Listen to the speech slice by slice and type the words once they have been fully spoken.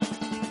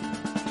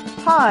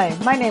Hi,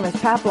 my name is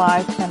Pat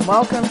Blythe, and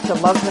welcome to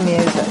Love the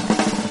Music.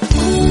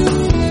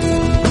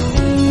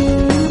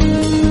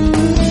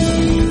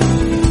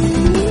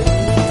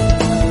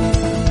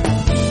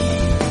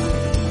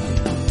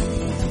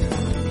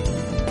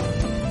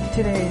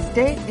 Today's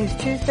date is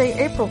Tuesday,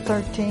 April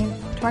 13,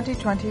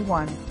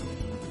 2021.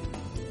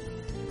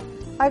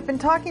 I've been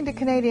talking to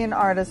Canadian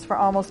artists for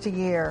almost a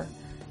year,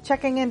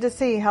 checking in to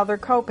see how they're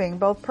coping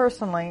both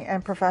personally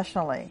and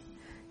professionally.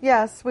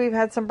 Yes, we've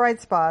had some bright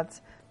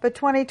spots, but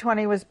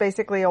 2020 was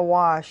basically a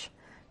wash,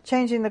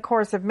 changing the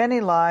course of many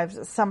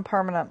lives, some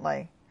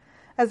permanently.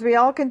 As we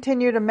all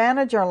continue to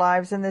manage our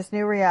lives in this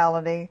new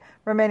reality,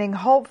 remaining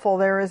hopeful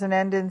there is an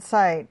end in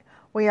sight,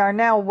 we are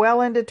now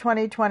well into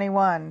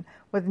 2021,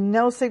 with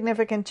no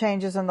significant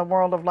changes in the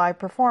world of live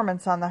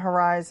performance on the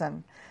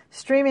horizon.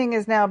 Streaming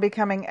is now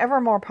becoming ever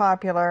more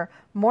popular,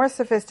 more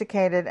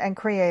sophisticated and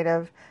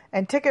creative,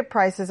 and ticket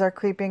prices are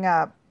creeping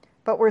up,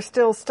 but we're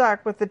still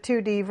stuck with the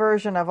 2D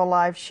version of a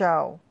live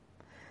show.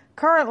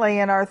 Currently,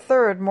 in our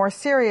third, more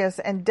serious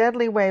and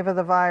deadly wave of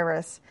the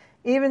virus,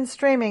 even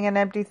streaming in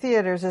empty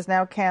theaters is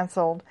now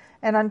canceled,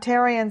 and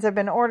Ontarians have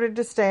been ordered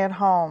to stay at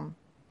home.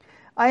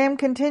 I am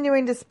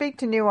continuing to speak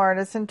to new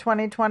artists in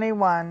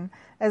 2021,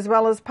 as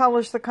well as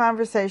publish the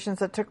conversations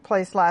that took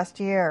place last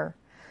year.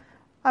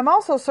 I'm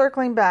also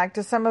circling back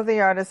to some of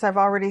the artists I've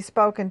already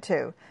spoken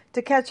to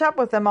catch up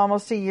with them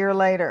almost a year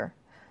later.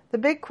 The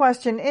big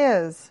question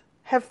is,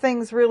 have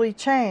things really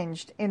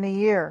changed in a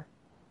year?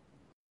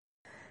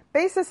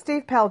 Bassist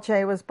Steve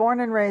Pelletier was born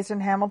and raised in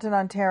Hamilton,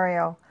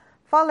 Ontario,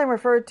 fondly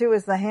referred to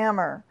as the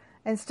Hammer,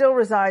 and still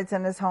resides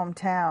in his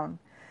hometown.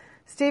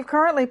 Steve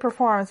currently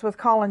performs with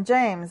Colin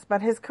James,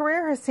 but his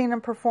career has seen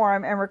him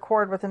perform and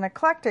record with an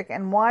eclectic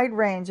and wide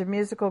range of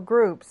musical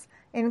groups,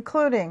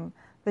 including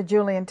the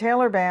Julian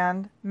Taylor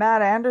Band,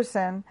 Matt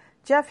Andersen,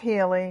 Jeff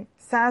Healey,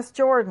 Sass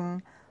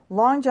Jordan,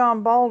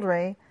 John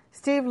Baldry,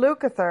 Steve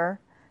Lukather,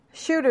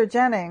 Shooter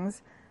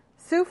Jennings,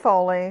 Sue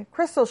Foley,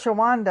 Crystal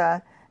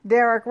Shawanda,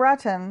 Derek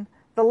Rutten,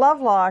 the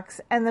Lovelocks,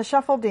 and the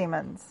Shuffle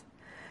Demons.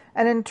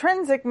 An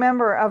intrinsic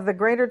member of the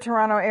Greater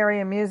Toronto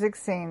Area music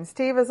scene,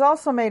 Steve has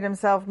also made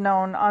himself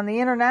known on the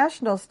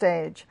international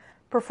stage,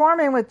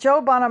 performing with Joe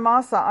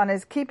Bonamassa on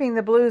his Keeping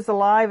the Blues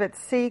Alive at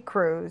Sea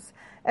cruise,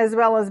 as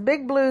well as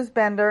Big Blues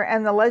Bender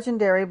and the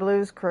legendary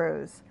Blues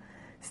Cruise.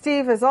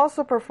 Steve has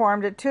also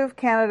performed at two of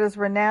Canada's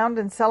renowned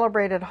and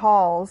celebrated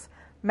halls,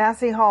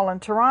 Massey Hall in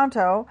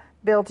Toronto,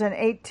 built in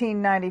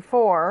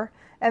 1894,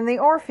 and the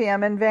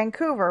Orpheum in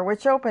Vancouver,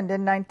 which opened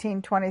in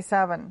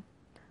 1927.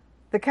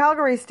 The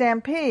Calgary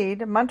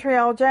Stampede,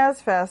 Montreal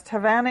Jazz Fest,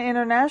 Havana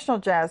International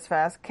Jazz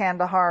Fest,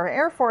 Kandahar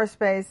Air Force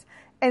Base,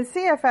 and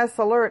CFS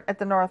Alert at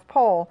the North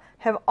Pole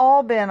have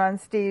all been on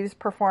Steve's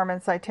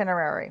performance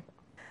itinerary.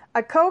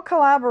 A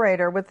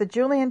co-collaborator with the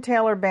Julian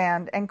Taylor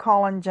Band and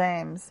Colin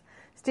James,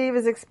 Steve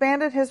has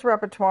expanded his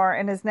repertoire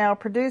and is now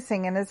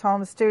producing in his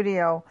home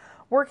studio,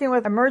 working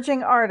with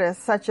emerging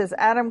artists such as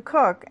Adam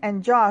Cook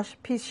and Josh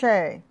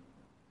Pichet.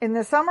 In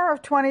the summer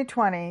of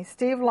 2020,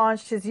 Steve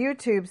launched his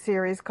YouTube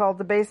series called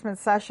The Basement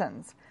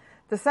Sessions.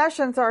 The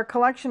sessions are a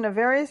collection of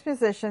various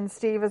musicians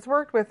Steve has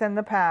worked with in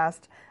the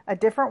past, a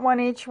different one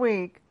each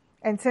week,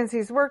 and since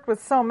he's worked with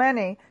so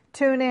many,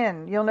 tune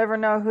in. You'll never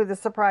know who the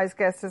surprise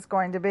guest is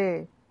going to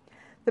be.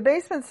 The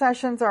Basement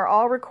Sessions are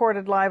all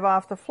recorded live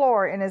off the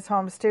floor in his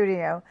home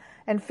studio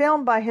and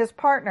filmed by his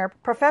partner,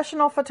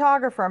 professional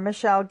photographer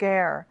Michelle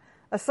Gare.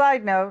 A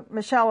side note,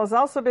 Michelle is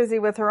also busy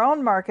with her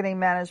own marketing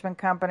management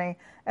company,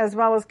 as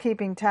well as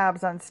keeping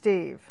tabs on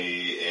Steve. I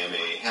am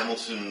a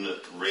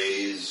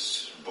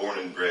Hamilton-raised, born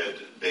and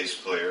bred bass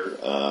player.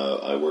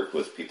 I work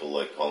with people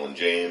like Colin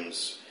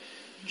James,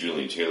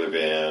 Julian Taylor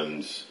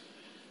Band,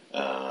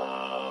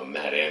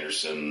 Matt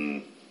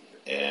Andersen,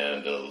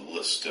 and a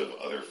list of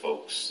other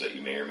folks that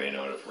you may or may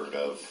not have heard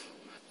of.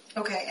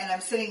 Okay, and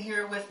I'm sitting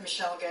here with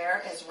Michelle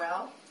Gare as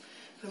well,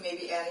 who may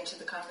be adding to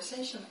the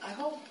conversation, I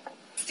hope.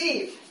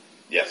 Steve.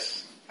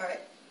 Yes. All right.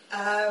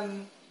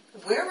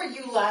 Where were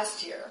you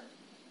last year,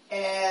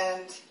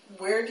 and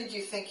where did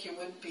you think you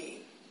would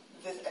be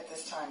at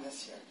this time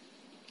this year?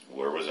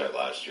 Where was I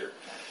last year?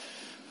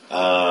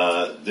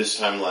 This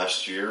time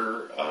last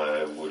year,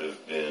 I would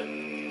have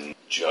been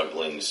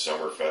juggling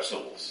summer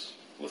festivals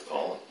with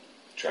Colin,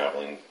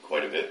 traveling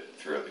quite a bit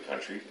throughout the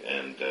country,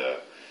 and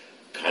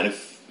kind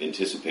of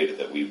anticipated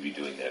that we would be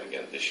doing that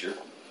again this year.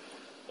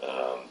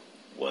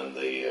 When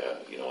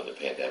the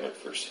pandemic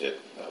first hit,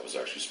 I was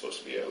actually supposed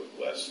to be out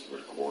west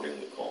recording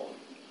with Colin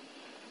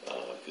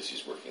because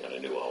he's working on a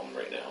new album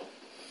right now,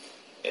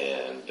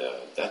 and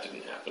that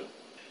didn't happen.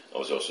 I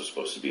was also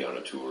supposed to be on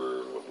a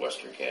tour of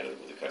Western Canada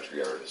with a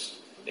country artist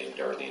named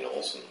Darlene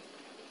Olsen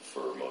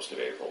for most of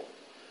April.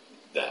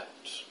 That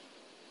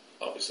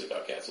obviously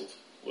got canceled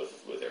with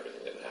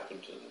everything that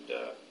happened,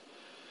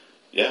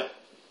 and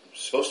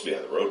supposed to be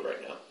on the road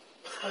right now.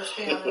 Supposed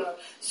to be on the road.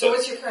 So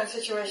what's your current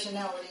situation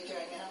now? What are you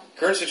doing now?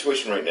 Current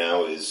situation right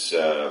now is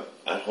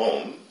at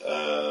home.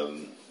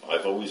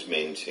 I've always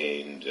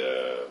maintained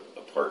a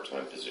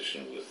part-time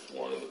position with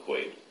Lonnie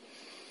McQuaid,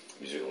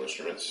 musical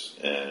instruments,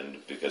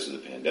 and because of the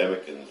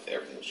pandemic and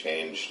everything's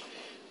changed,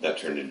 that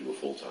turned into a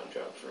full-time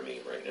job for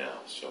me right now.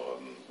 So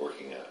I'm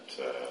working at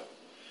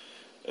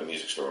a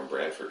music store in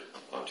Brantford,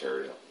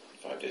 Ontario,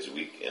 5 days a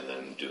week, and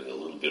then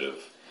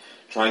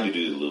trying to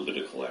do a little bit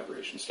of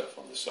collaboration stuff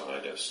on the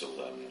side. I've still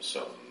done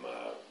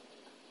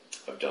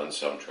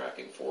some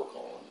tracking for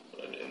Colin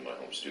in my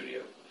home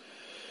studio.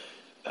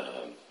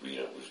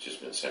 We've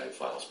just been sending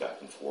files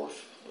back and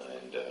forth,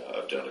 and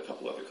I've done a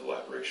couple other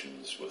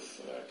collaborations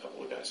with a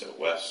couple of guys out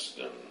west,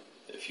 and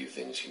a few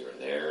things here and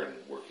there, and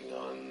working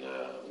on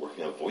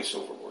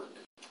voiceover work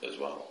as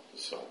well.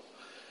 So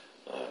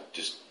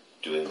just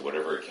doing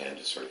whatever I can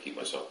to sort of keep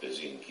myself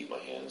busy and keep my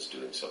hands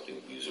doing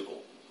something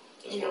musical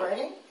as well. Are you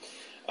writing?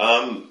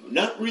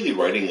 Not really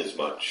writing as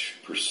much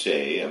per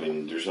se. I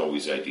mean, there's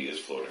always ideas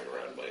floating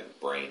around my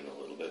brain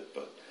a little bit,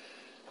 but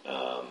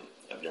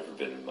I've never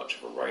been much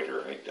of a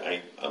writer.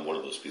 I'm one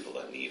of those people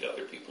that need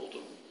other people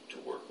to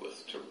work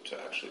with to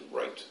actually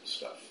write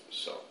stuff.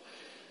 So,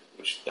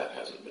 which that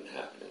hasn't been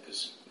happening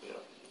because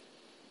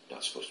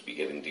not supposed to be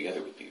getting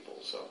together with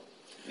people. So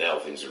now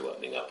things are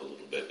letting up a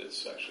little bit.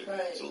 It's actually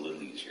it's a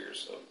little easier.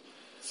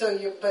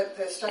 But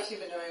the stuff you've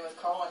been doing with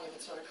Colin, you've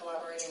been sort of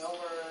collaborating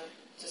over.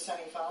 Just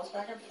sending files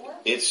back and forth?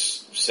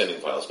 It's sending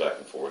files back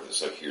and forth.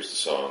 It's like, here's the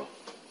song,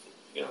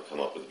 come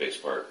up with the bass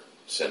part,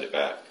 send it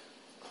back,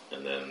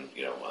 and then,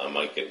 I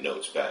might get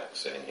notes back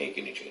saying, hey,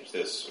 can you change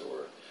this,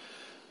 or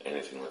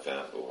anything like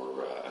that,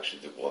 or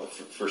actually, the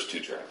first 2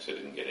 tracks, I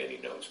didn't get any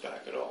notes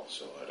back at all,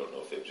 so I don't know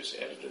if they've just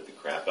edited the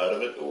crap out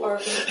of it, or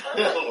if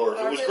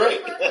it was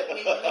great.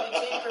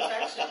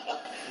 Perfection.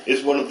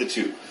 It's one of the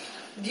two.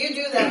 Do you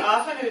do that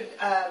often,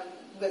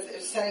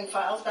 with sending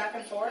files back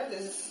and forth?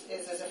 Is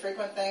this a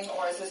frequent thing,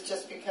 or is this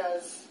just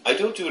because... I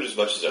don't do it as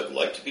much as I'd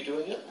like to be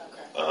doing it.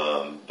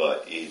 Okay.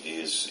 But it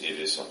is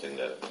something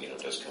that,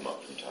 does come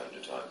up from time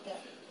to time. Yeah.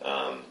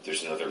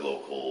 There's another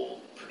local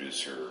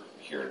producer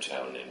here in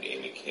town named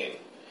Amy King.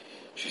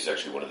 She's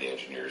actually one of the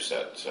engineers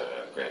at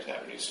Grant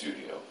Avenue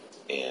Studio.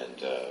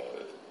 And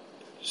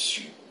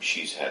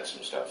she's had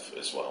some stuff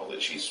as well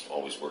that she's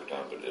always worked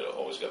on, but it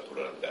always got put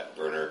on the back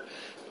burner.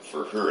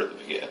 For her, at the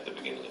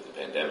beginning of the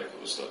pandemic, it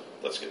was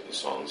let's get these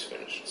songs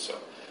finished. So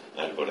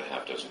I had about a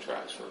half dozen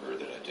tracks for her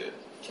that I did.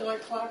 Do you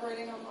like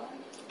collaborating online?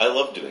 I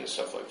love doing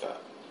stuff like that.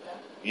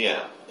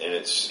 Yeah, and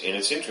it's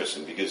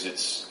interesting because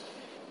it's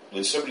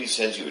when somebody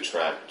sends you a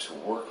track to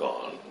work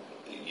on,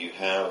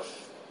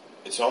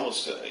 it's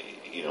almost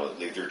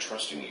they're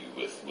trusting you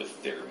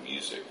with their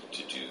music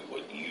to do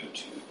what you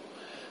do,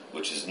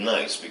 which is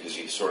nice because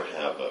you sort of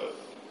have a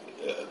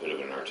bit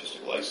of an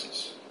artistic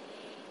license.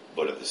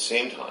 But at the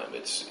same time,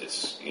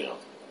 it's you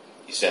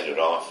send it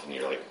off and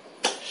you're like,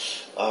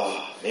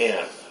 oh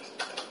man,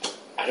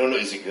 I don't know.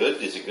 Is it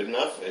good? Is it good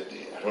enough? I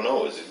don't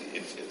know.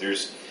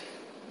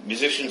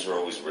 Musicians are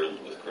always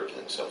riddled with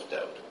crippling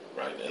self-doubt,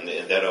 right? And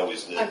that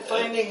always. I'm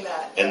finding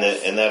that. And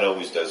that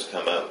always does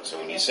come out. So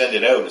when you send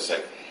it out, it's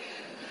like,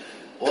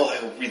 well, I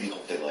really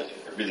hope they like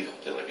it. I really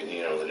hope they like it.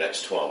 The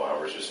next 12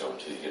 hours or so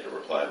until you get a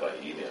reply by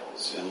email.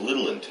 It's a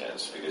little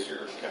intense because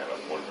you're kind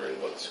of wondering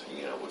what's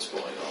going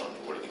on,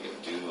 what are they going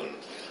to do, and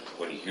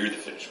when you hear the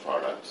finished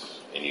product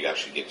and you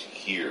actually get to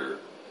hear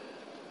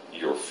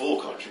your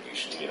full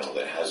contribution,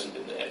 that hasn't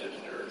been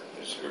edited or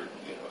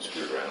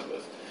screwed around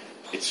with,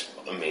 it's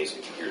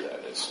amazing to hear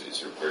that.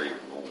 It's a very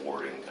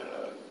rewarding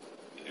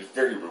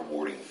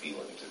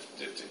feeling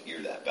to hear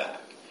that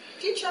back.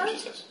 Do you chart?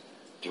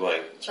 Do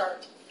I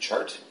chart?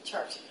 Chart.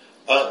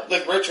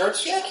 Like write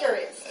charts? Yeah,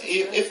 curious.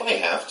 If I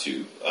have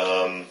to.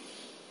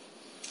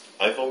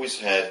 I've always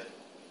had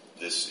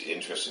this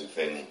interesting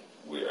thing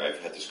where I've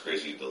had this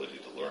crazy ability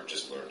to learn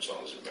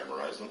songs and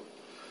memorize them.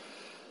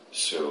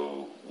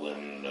 So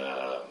when,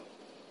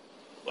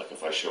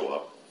 if I show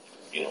up,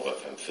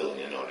 if I'm filling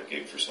in on a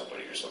gig for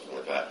somebody or something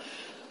like that,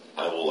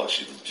 I will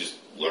actually just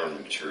learn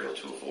the material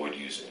to avoid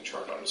using a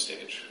chart on a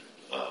stage.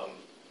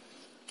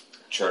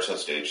 Charts on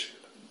stage,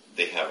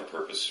 they have a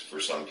purpose for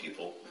some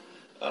people.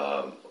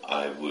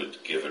 I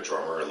would give a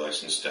drummer a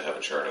license to have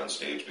a chart on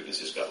stage because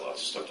he's got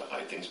lots of stuff to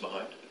hide things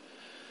behind.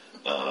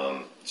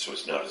 So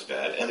it's not as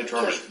bad. And the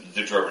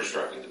drummer's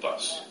driving the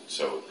bus,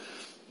 so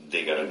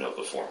they got to know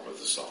the form of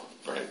the song,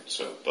 right?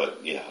 So,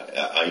 but yeah,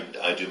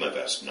 I do my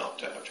best not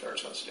to have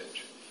charts on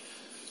stage.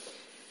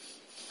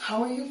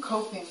 How are you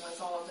coping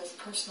with all of this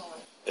personally?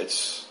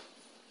 It's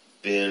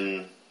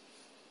been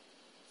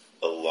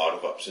a lot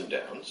of ups and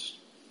downs.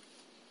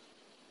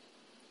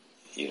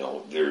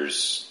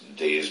 There's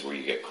days where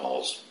you get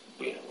calls,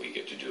 we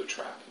get to do a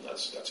track, and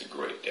that's a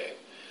great day.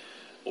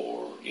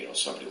 Or,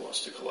 somebody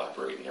wants to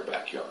collaborate in their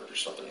backyard or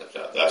something like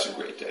that. That's a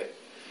great day.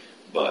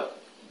 But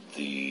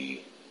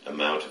the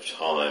amount of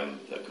time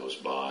that goes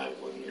by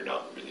when you're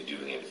not really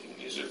doing anything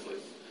musically,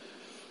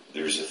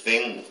 there's a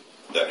thing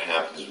that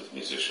happens with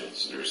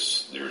musicians.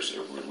 There's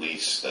a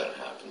release that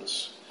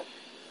happens.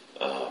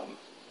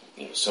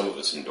 Some of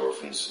it's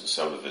endorphins, and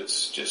some of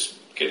it's just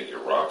getting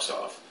your rocks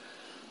off.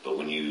 But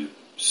when you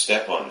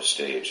step on a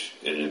stage,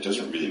 and it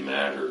doesn't really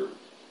matter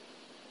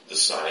the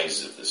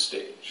size of the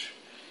stage.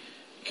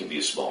 It can be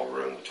a small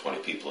room with 20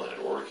 people in it,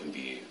 or it can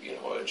be,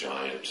 a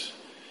giant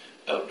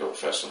outdoor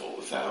festival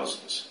with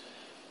thousands.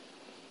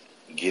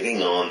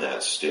 Getting on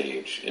that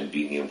stage and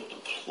being able to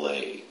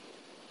play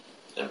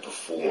and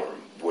perform,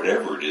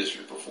 whatever it is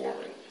you're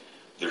performing,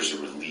 there's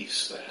a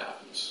release that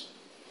happens.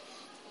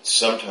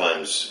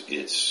 Sometimes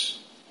it's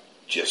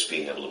just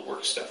being able to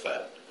work stuff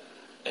out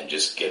and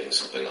just getting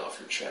something off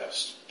your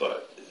chest.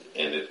 But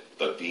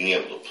being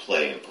able to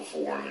play and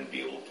perform and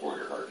be able to pour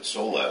your heart and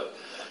soul out,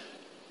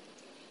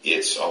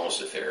 it's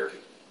almost a therapy.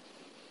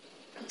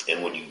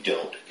 And when you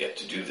don't get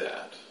to do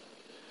that,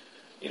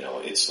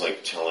 it's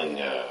like telling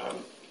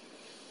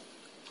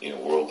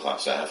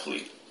world-class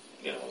athlete,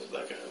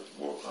 like a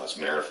world-class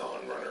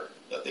marathon runner,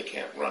 that they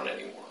can't run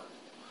anymore.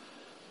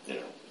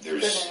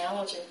 There's good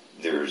analogy.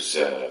 There's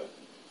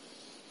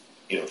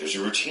there's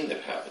a routine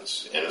that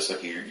happens, and it's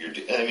like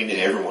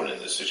everyone in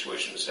this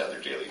situation has had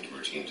their daily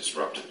routine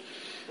disrupted,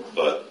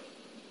 but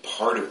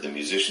part of the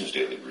musician's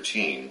daily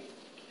routine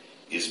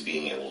is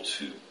being able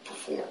to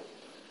perform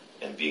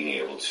and being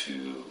able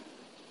to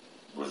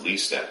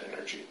release that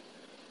energy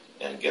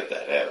and get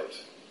that out.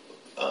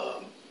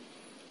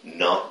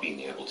 Not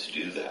being able to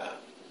do that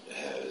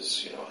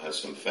has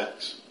some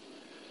effects.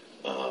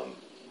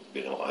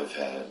 I've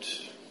had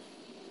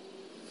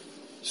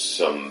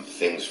some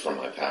things from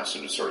my past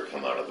that have sort of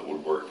come out of the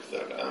woodwork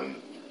that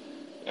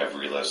I've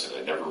realized that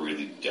I never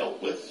really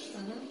dealt with,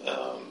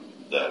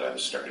 that I'm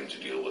starting to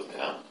deal with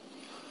now.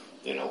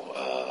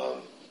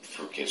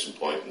 For case in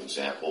point, an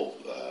example,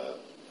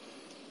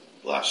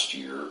 last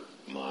year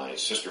my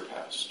sister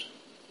passed,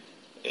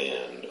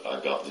 and I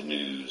got the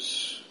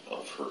news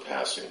of her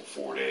passing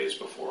 4 days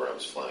before I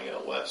was flying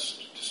out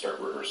west to start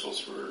rehearsals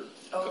for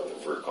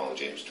a Colin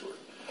James tour.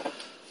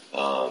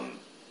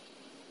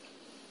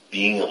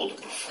 Being able to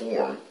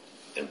perform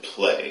and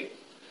play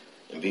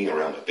and being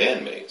around my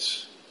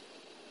bandmates,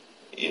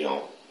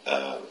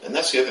 and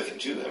that's the other thing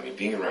too.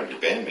 Being around your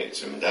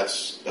bandmates,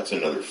 that's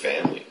another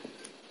family.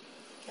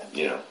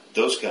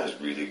 Those guys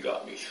really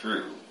got me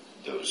through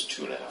those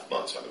 2.5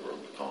 months on the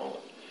road with Colin,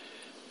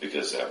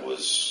 because that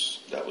was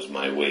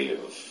my way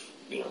of,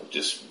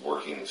 just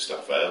working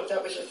stuff out.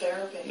 That was your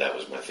therapy. That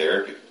was my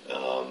therapy.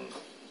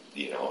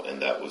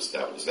 And that was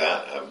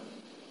that. I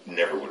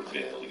never would have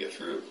been able to get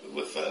through it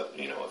with that,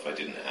 if I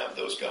didn't have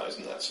those guys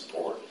and that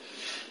support.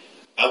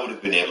 I would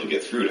have been able to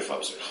get through it if I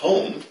was at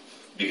home,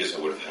 because I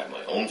would have had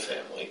my own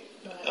family.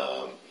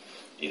 Right.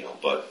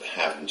 But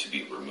having to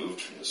be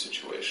removed from the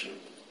situation,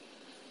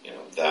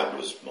 that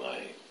was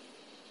my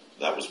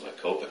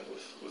coping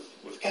with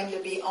and to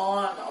be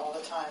on all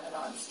the time and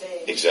on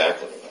stage.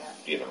 Exactly.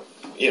 Yeah.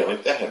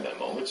 I had my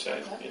moments.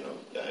 I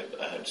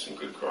had some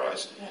good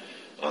cries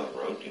on the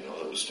road.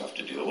 It was tough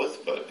to deal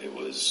with, but it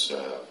was,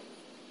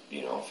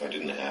 if I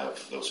didn't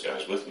have those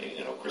guys with me,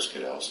 Chris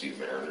Cadell, Steve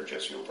Mariner,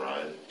 Jesse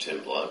O'Brien,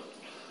 Tim Blunt,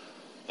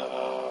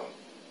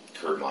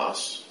 Kurt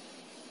Moss,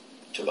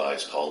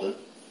 Tobias Calden,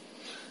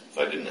 if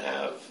I didn't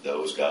have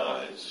those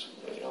guys,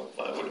 I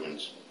would have been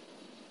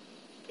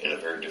in a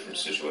very different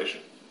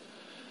situation.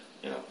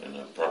 And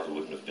I probably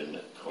wouldn't have been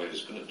quite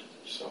as good.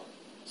 So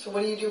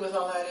what do you do with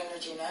all that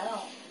energy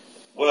now?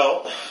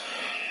 Well,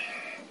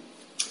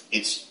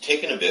 it's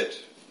taken a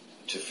bit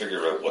to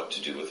figure out what to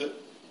do with it,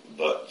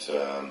 but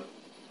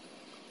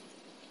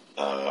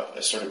I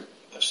started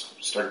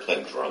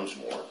playing drums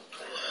more.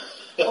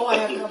 Oh, I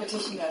have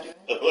competition now, do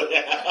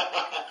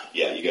I?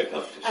 Yeah, you got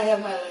competition. I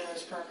have my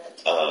learner's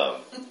permit.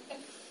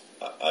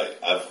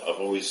 I've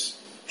always,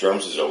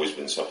 drums has always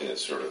been something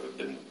that's sort of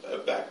been a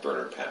back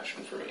burner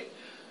passion for me.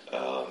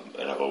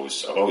 And I've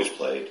always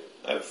played.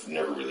 I've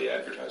never really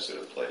advertised that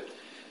I've played,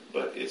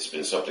 but it's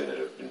been something that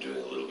I've been doing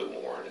a little bit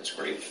more, and it's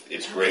great.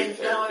 It's great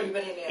therapy. Now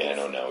everybody knows. Yeah,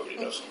 now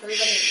everybody knows.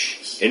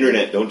 Shh.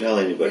 Internet, don't tell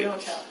anybody. We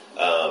don't tell.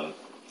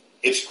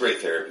 It's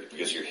great therapy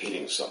because you're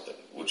hitting something,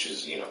 which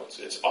is,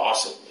 it's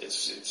awesome.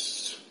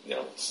 It's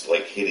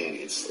like hitting.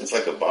 It's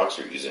like a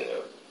boxer using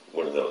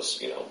one of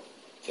those,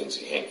 things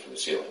you hang from the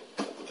ceiling.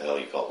 What the hell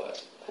do you call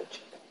that?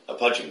 A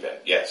punching bag.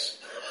 Yes.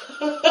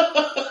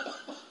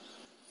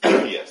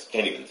 Yes,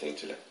 can't even think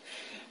today.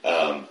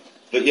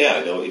 But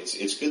yeah,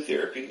 it's good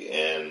therapy,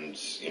 and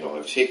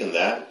I've taken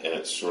that and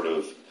it's sort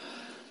of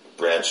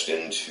branched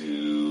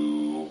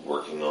into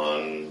working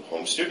on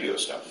home studio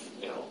stuff.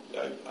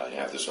 I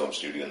have this home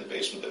studio in the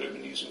basement that I've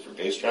been using for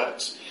bass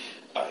tracks.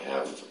 I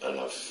have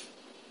enough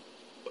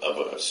of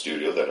a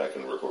studio that I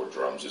can record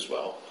drums as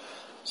well.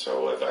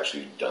 So I've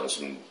actually done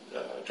some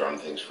drum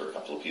things for a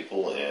couple of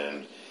people,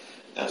 and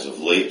as of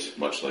late,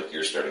 much like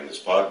you're starting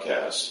this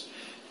podcast,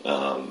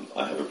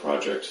 I have a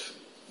project.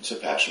 It's a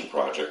passion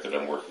project that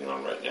I'm working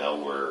on right now,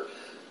 where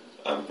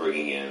I'm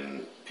bringing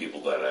in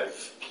people that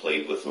I've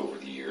played with over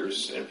the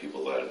years and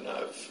people that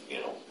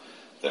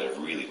I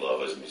really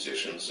love as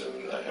musicians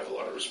and I have a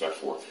lot of respect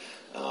for.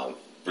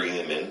 Bringing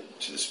them in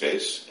to the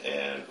space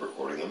and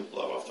recording them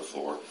live off the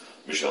floor.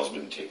 Michelle's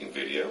been taking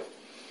video,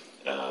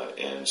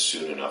 and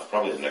soon enough,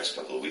 probably in the next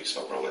couple of weeks,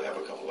 I'll probably have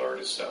a couple of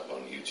artists up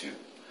on YouTube.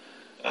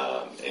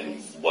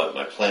 And what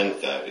my plan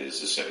with that is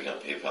setting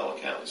up PayPal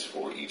accounts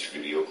for each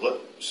video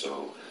clip.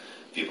 So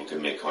People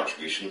can make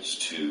contributions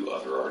to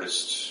other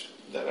artists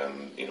that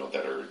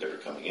that are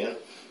coming in,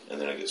 and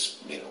then it gets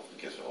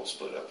all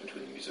split up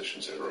between the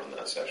musicians that are on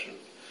that session.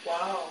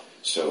 Wow.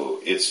 So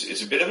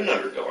it's a bit of an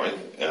undergoing,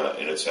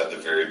 and it's at the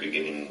very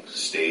beginning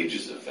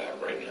stages of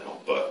that right now.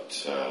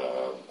 But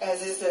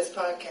as is this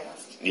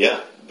podcast.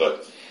 Yeah,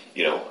 but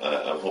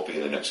I'm hoping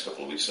in the next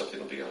couple of weeks something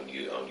will be on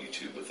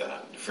YouTube with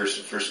that. The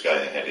first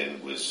guy I had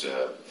in was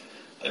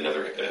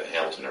another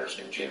Hamilton artist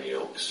named Jamie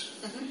Oakes,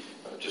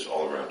 just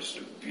all around just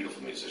a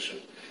beautiful musician.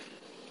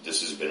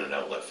 This has been an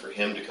outlet for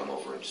him to come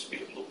over and just be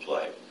able to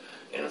play,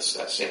 and it's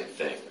that same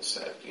thing. It's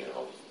that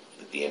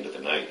at the end of the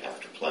night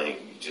after playing,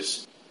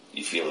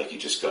 you feel like you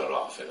just got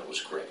off, and it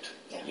was great.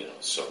 Yeah.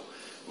 So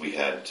we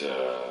had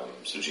so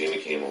Jamie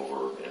came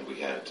over, and we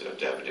had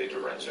Davide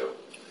Lorenzo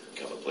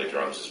come and play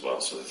drums as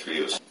well. So the three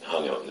of us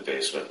hung out in the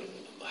basement and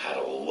had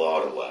a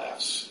lot of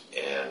laughs.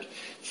 And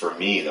for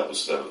me,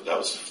 that's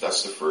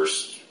the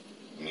first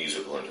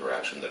musical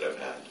interaction that I've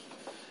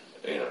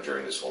had,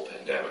 during this whole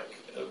pandemic,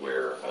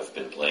 where I've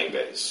been playing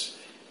bass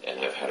and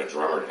I've had a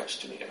drummer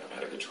next to me, and I've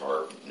had a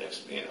guitar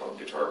next to me, a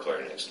guitar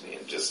player next to me,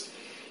 and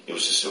it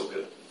was just so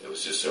good. It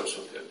was just so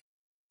good.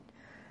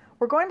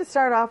 We're going to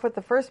start off with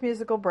the first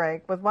musical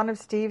break with one of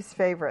Steve's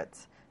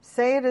favorites,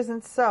 Say It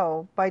Isn't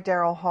So by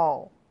Daryl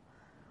Hall.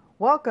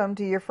 Welcome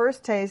to your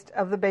first taste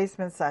of the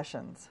Basement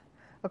Sessions.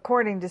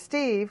 According to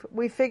Steve,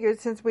 we figured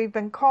since we've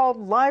been called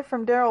live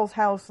from Daryl's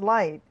house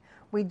light,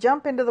 we'd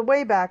jump into the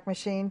Wayback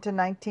Machine to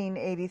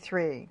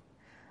 1983.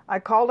 I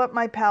called up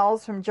my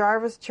pals from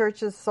Jarvis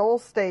Church's Soul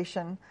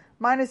Station,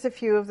 minus a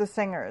few of the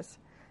singers.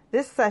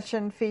 This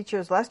session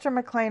features Lester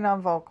McLean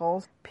on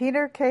vocals,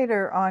 Peter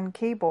Cater on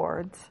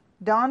keyboards,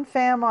 Don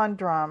Pham on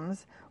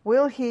drums,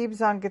 Will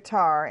Heebs on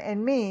guitar,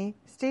 and me,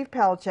 Steve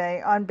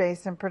Pelletier, on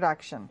bass and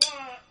production.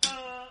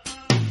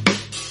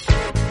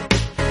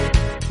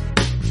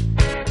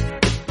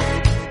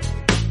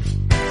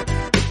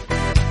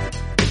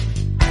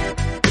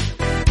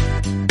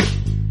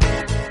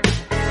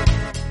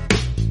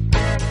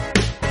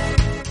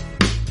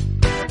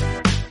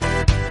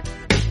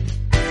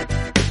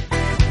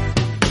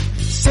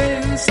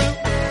 So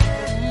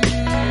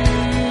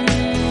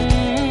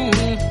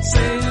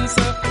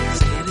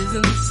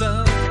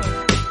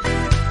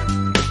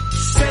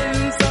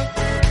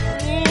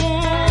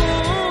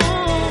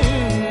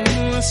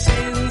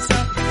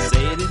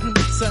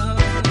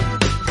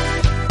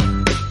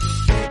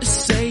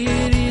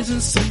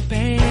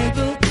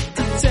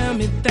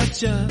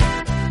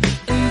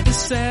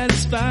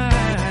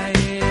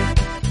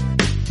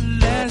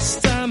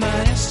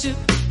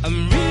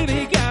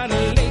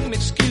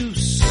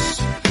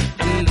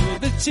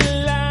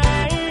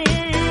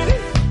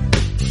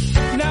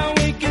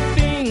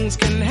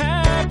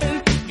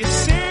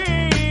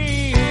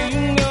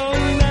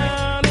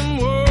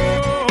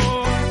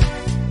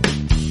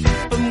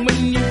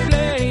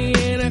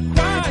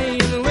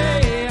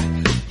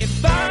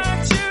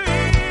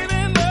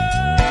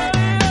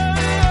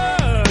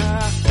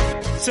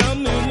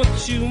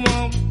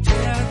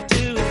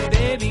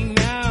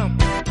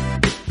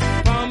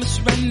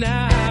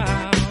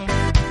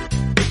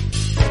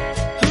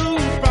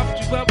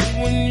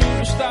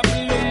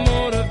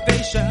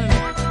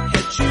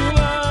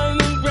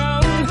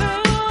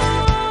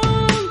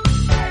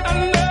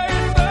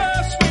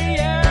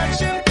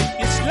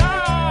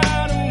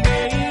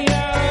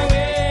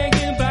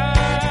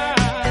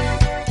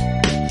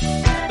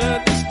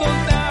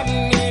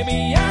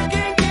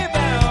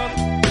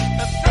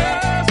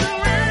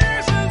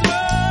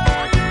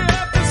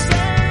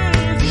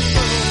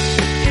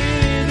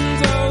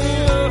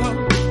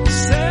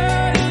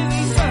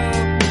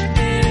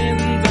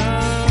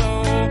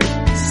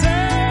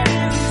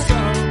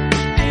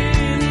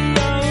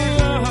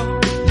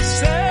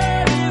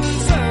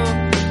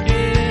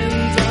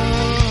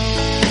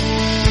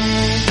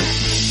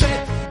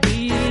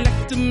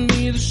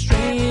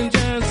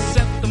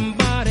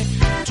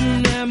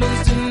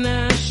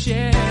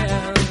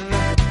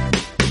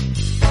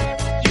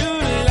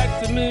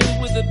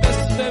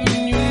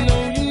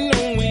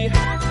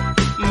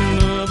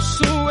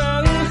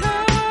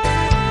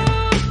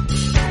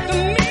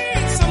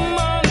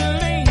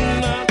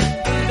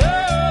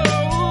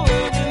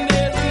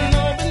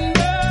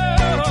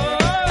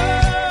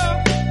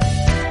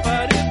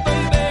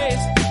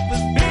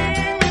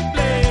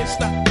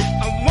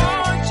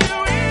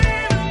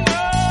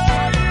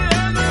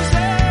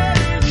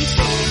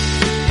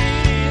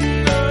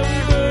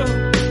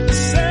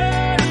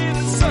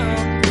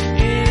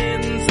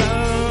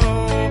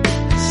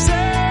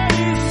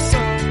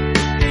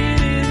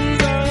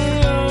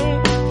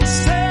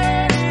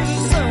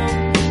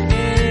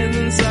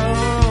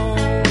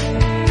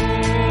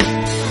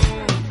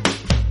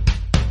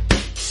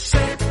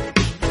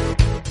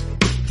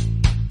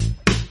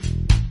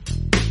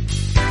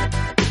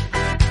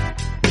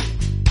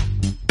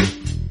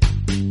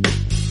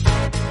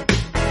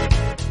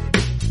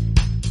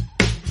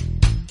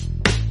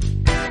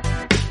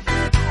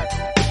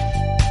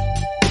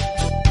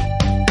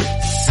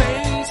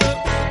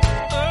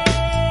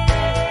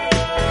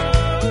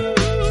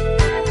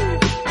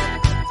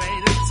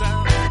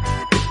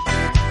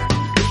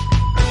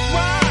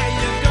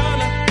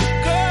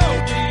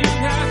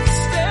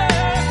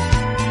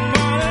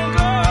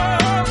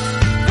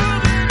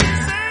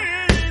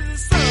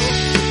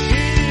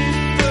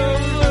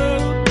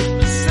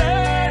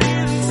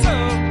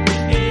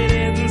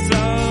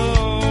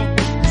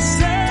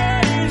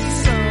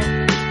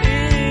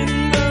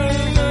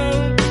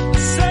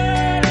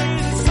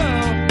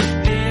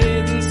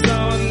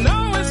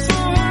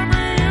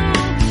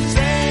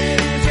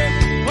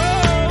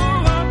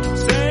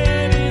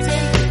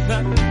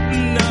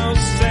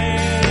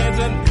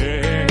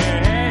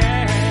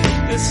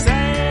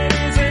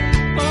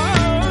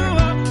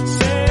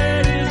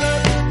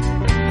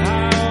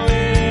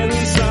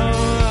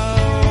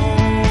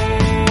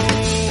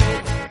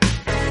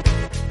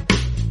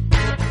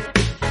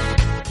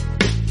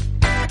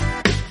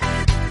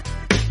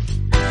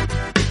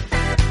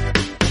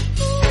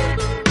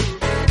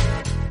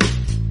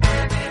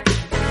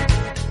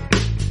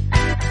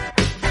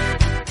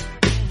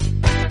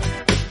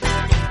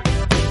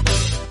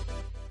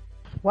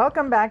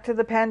Welcome back to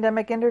the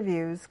Pandemic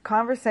Interviews,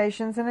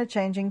 Conversations in a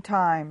Changing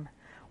Time.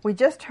 We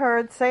just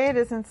heard Say It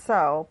Isn't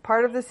So,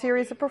 part of the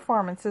series of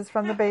performances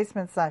from the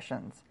Basement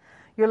Sessions.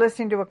 You're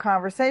listening to a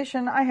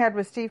conversation I had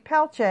with Steve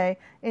Pelletier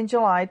in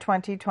July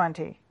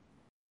 2020.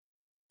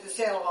 The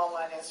sale of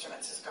online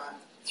instruments has gone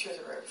through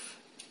the roof.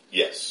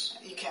 Yes.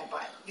 You can't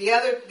buy it. The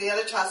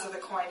other toss of the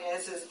coin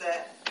is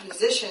that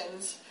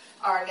musicians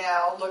are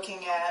now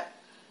looking at,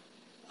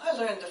 I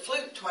learned the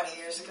flute 20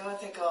 years ago. I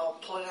think I'll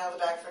pull it out of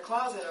the back of the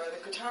closet, or the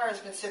guitar has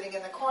been sitting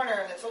in the corner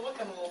and it's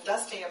looking a little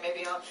dusty, or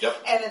maybe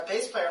and a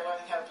bass player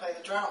learning how to play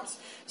the drums.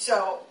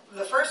 So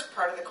the first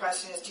part of the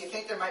question is, do you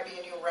think there might be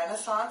a new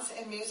renaissance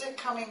in music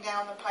coming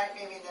down the pipe,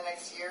 maybe in the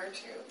next year or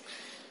two?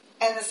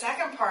 And the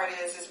second part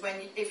is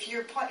when if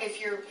your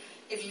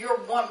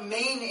one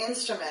main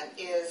instrument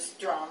is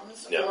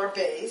drums or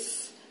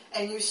bass,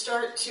 and you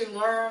start to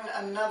learn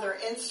another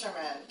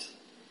instrument,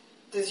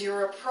 does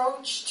your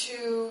approach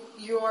to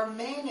your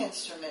main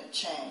instrument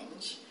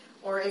change?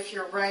 Or if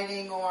you're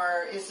writing,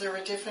 or is there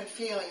a different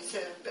feeling?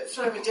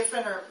 Sort of a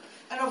different, or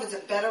I don't know if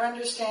it's a better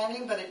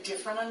understanding, but a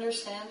different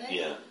understanding?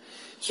 Yeah.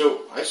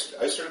 So I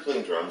started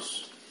playing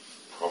drums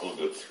probably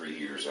about 3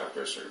 years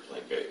after I started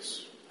playing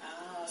bass.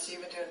 So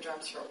you've been doing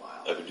drums for a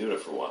while. I've been doing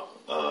it for a while.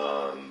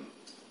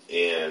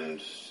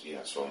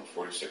 So I'm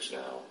 46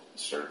 now.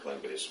 Started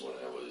playing bass when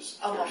I was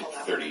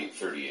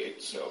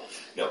 38, so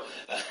no.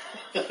 I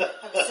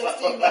was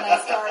 16 when I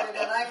started,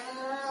 and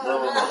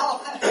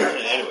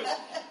Anyways,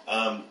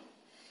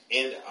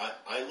 and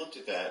I looked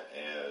at that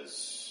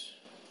as,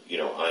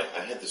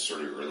 I had this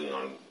sort of early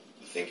on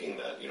thinking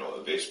that,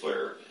 a bass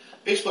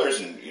players,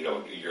 and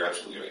you're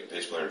absolutely right.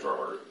 Bass player and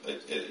drummer,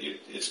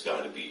 it's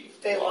got to be.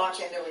 They lock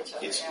into each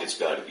other. It's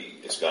got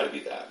to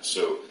be that.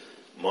 So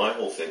my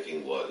whole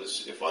thinking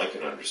was, if I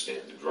can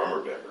understand the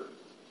drummer better,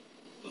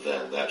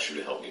 then that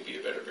should help me be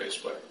a better bass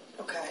player.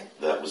 Okay.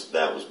 That was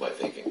my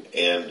thinking,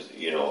 and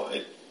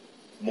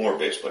more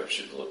bass players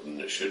should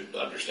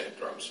understand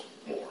drums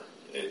more.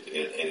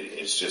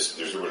 It's just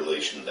there's a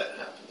relation that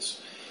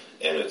happens,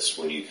 and it's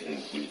when you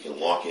can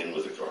lock in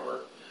with a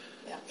drummer.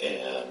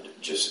 And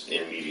just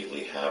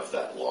immediately have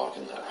that lock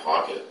in that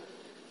pocket,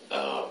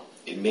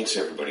 it makes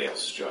everybody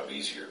else's job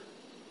easier,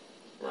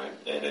 right?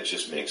 And it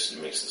just makes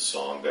the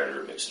song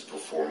better, it makes the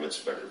performance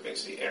better, it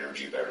makes the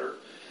energy better,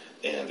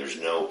 and there's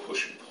no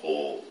push and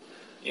pull.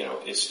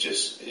 It's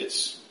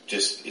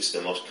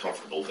the most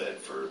comfortable bed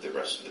for the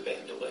rest of the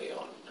band to lay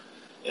on,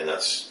 and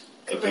that's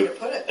good way to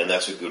put it. And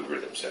that's a good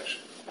rhythm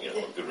section. A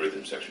good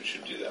rhythm section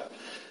should do that.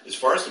 As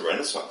far as the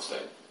Renaissance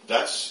thing,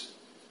 that's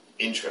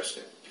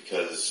interesting.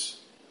 Because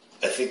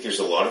I think there's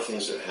a lot of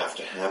things that have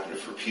to happen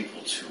for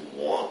people to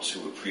want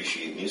to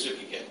appreciate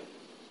music again.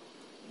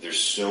 There's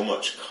so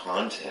much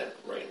content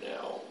right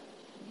now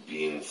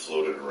being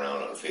floated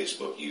around on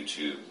Facebook,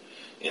 YouTube,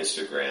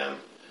 Instagram,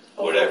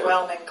 whatever.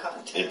 Overwhelming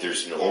content.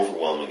 There's an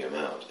overwhelming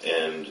amount.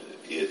 And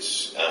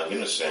I'm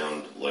going to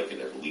sound like an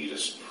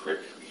elitist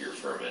prick here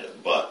for a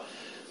minute, but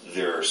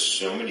there are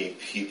so many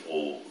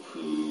people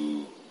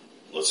who,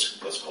 let's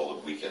call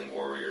it weekend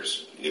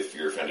warriors. If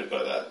you're offended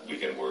by that,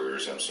 weekend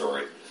warriors, I'm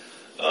sorry.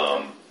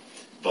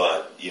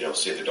 But,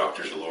 say the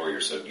doctor's a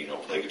lawyer, so,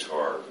 play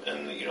guitar,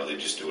 and, they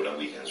just do it on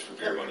weekends for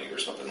beer money or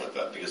something like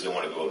that because they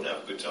want to go out and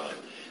have a good time.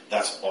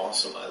 That's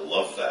awesome. I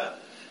love that.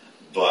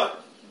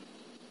 But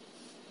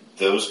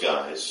those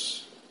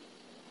guys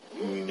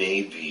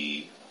may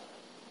be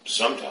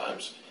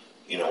sometimes,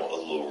 a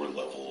lower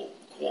level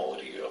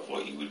quality of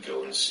what you would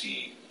go and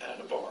see at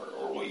a bar,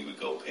 or what you would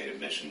go pay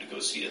admission to go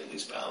see at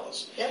Lee's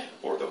Palace,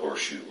 or the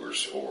Horseshoe, or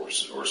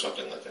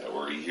something like that,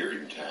 or here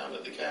in town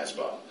at the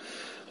Casbah.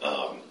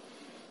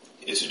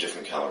 It's a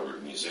different caliber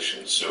of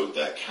musician. So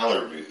that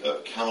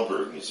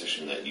caliber of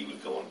musician that you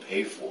would go and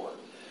pay for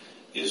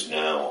is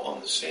now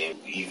on the same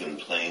even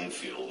playing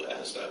field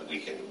as that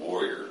weekend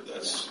warrior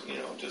that's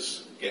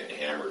just getting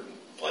hammered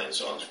and playing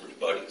songs for his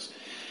buddies.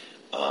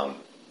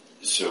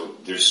 So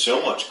there's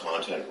so much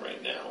content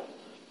right now.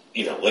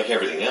 Like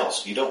everything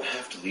else, you don't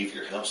have to leave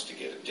your house to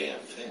get a damn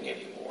thing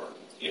anymore.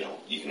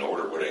 You can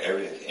order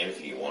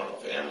anything you want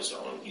off of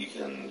Amazon. You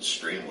can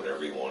stream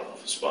whatever you want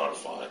off of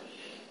Spotify.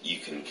 You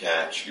can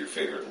catch your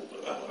favorite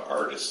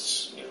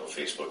artists,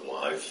 Facebook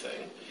Live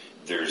thing.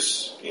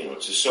 There's,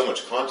 just so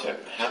much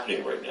content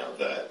happening right now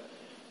that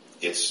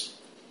it's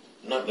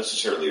not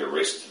necessarily a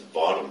race to the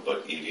bottom,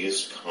 but it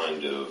is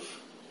kind of,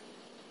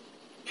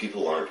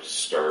 people aren't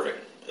starving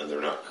and they're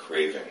not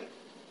craving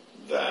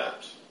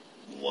that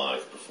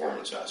live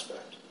performance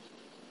aspect.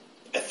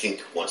 I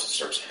think once it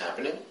starts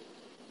happening,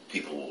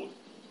 people will,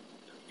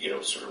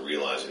 sort of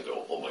realize and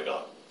go, oh my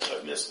God,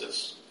 I've missed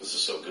this. This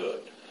is so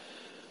good.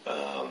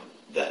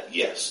 That,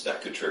 yes,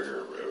 that could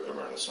trigger a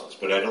renaissance.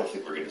 But I don't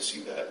think we're going to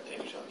see that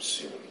anytime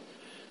soon.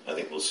 I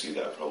think we'll see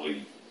that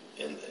probably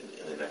in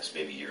the next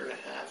maybe year and a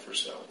half or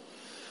so.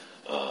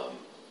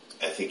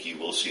 I think you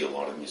will see a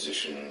lot of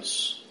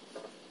musicians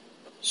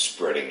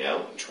spreading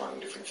out and trying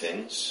different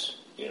things,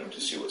 to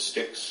see what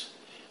sticks.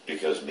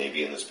 Because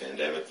maybe in this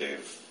pandemic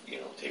they've,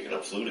 taken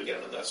up flute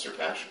again and that's their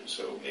passion.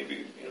 So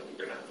maybe, we're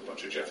going to have a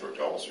bunch of Jethro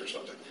Tulls or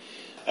something.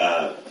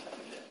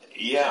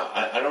 Yeah,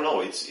 I don't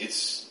know.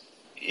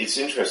 It's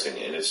interesting,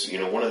 and it's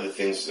one of the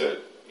things that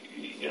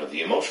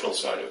the emotional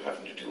side of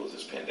having to deal with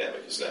this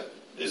pandemic is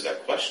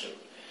that question: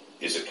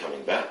 is it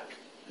coming back?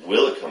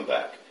 Will it come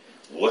back?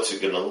 What's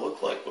it going to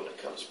look like when it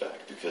comes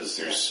back? Because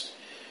there's,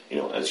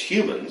 as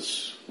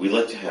humans, we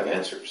like to have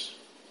answers.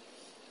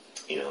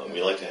 And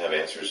we like to have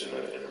answers in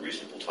a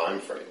reasonable time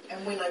frame.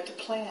 And we like to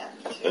plan.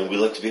 Too. And we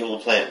like to be able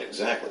to plan,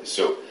 exactly.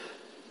 So,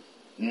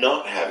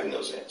 not having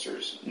those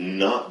answers,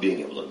 not being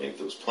able to make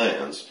those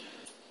plans,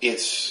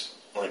 it's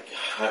like,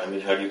 how do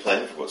you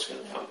plan for what's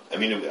going to come?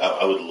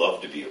 I would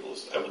love to be able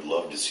to, I would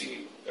love to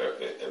see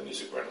a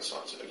music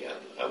renaissance again.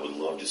 I would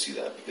love to see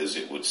that because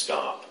it would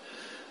stop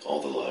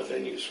all the live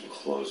venues from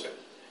closing.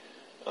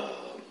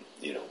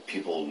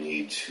 People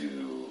need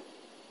to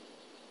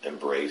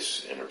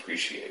embrace and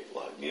appreciate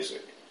live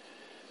music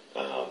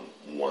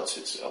once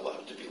it's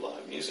allowed to be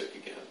live music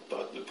again.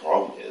 But the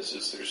problem is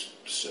there's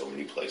so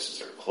many places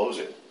that are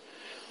closing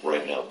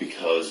right now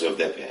because of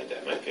that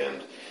pandemic.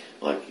 And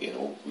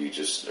we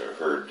just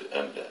heard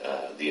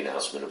the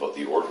announcement about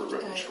the Order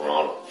Room in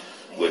Toronto,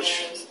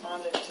 which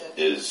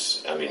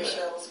is,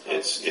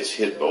 it's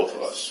hit both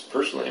of us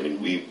personally.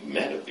 We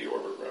met at the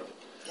Order Room.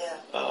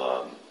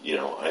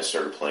 Yeah. I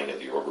started playing at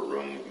the Order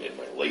Room in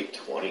my late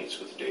 20s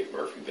with the Dave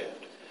Murphy Band.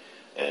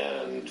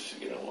 And,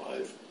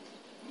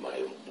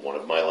 one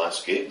of my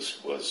last gigs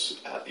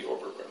was at the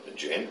Order Room in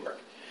January.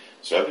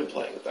 So I've been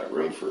playing at that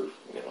room for,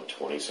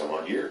 20 some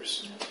odd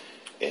years.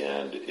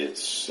 And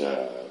it's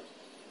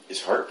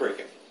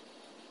heartbreaking.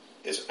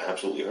 It's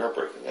absolutely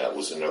heartbreaking. That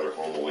was another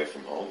home away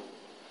from home.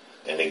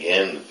 And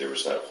again, there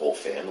was that whole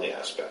family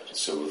aspect.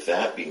 So with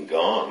that being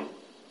gone,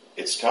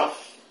 it's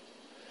tough.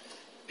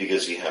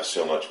 Because you have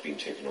so much being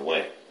taken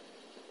away.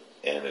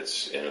 And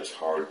it's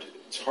hard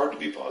to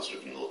be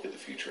positive and look at the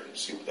future and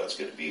see what that's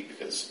going to be,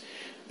 because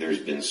there's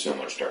been so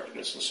much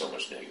darkness and so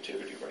much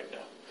negativity right now.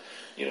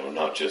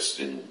 Not just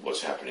in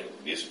what's happening in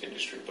the music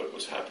industry, but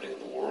what's happening in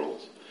the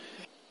world.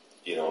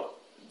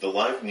 The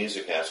live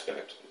music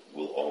aspect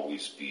will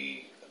always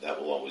be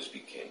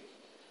king.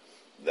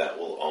 That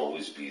will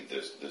always be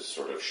this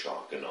sort of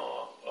shock and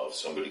awe of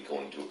somebody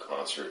going to a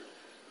concert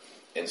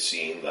and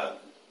seeing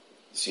that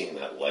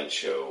light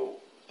show,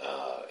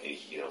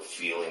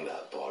 feeling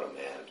that bottom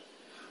end.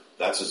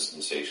 That's a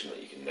sensation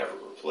that you can never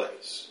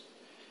replace.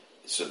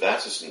 So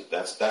that's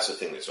a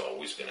thing that's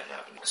always going to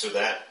happen. So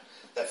that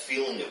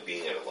feeling of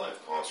being at a live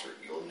concert,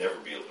 you'll never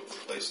be able to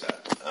replace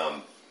that.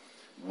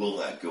 Will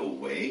that go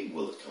away?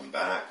 Will it come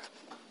back?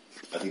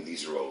 I think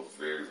these are all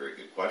very, very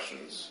good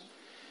questions.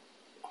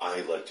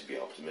 I like to be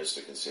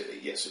optimistic and say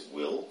that yes, it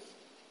will,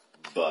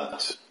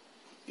 but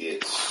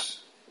it's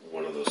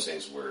one of those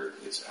things where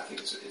I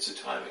think it's a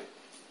timing.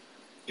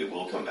 It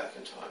will come back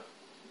in time.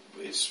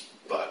 It's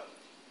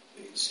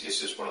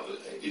just one of the,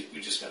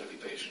 we just got to be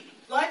patient.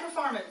 Live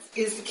performance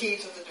is the key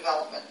to the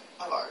development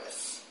of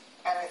artists,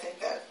 and I think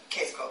that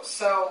case goes.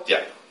 So,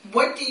 yeah.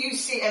 What do you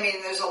see?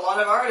 There's a lot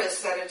of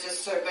artists that have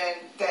just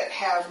that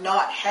have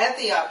not had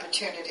the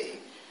opportunity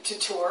to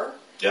tour,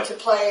 to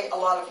play a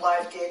lot of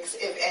live gigs,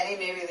 if any.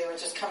 Maybe they were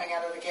just coming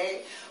out of the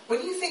gate.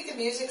 What do you think the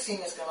music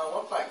scene is going to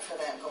look like for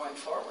them going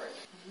forward?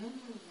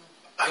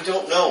 I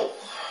don't know.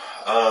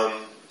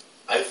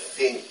 I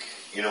think,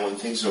 when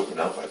things open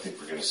up, I think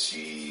we're going to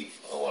see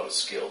a lot of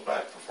scaled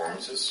back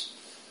performances.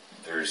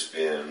 There's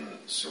been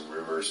some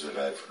rumors that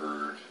I've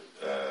heard,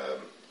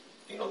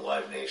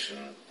 Live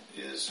Nation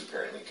is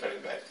apparently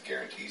cutting back the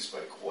guarantees by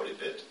quite a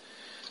bit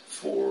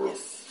for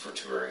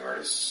touring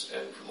artists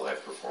and for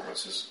live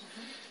performances,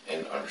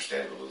 and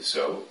understandably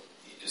so.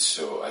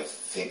 So I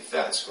think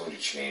that's going to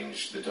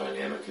change the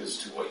dynamic as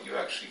to what you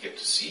actually get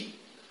to see.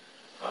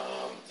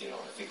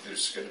 I think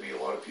there's going to be a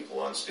lot of people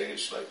on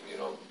stage,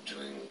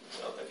 doing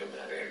like a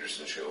Matt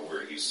Andersen show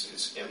where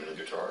it's him and a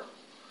guitar.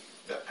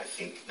 I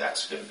think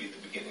that's going to be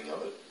the beginning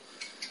of it.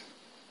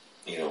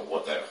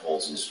 What that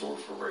holds in store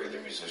for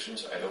regular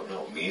musicians, I don't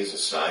know. Me as a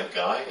side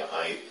guy,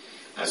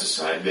 as a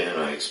side band,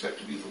 I expect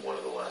to be one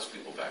of the last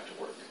people back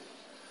to work.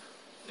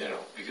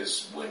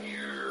 Because when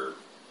you're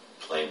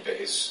playing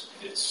bass,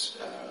 it's,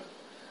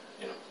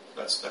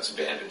 that's a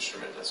band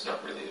instrument. That's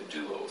not really a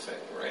duo thing,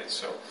 right?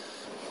 So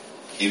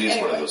it is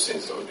one of those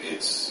things, though.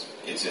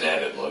 It's an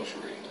added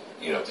luxury,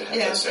 to have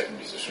that second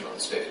musician on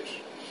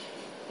stage.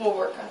 We'll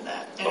work on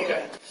that. Anyway.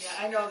 Okay. Yeah,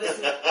 I know this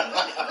is,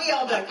 we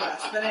all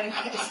digress, but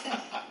anyways.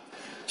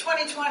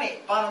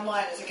 2020, bottom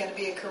line, is it going to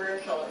be a career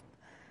killer?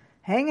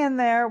 Hang in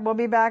there. We'll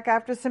be back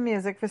after some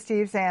music for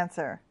Steve's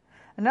answer.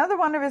 Another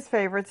one of his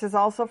favorites is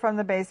also from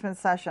the Basement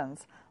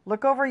Sessions,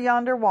 Look Over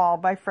Yonder Wall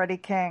by Freddie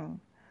King.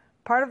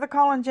 Part of the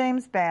Colin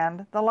James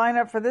Band, the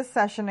lineup for this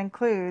session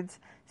includes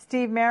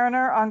Steve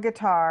Mariner on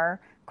guitar,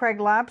 Craig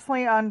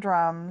Lapsley on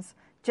drums,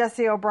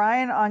 Jesse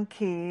O'Brien on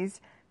keys,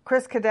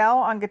 Chris Cadell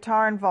on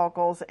guitar and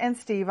vocals, and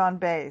Steve on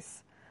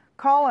bass.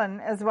 Colin,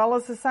 as well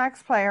as the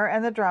sax player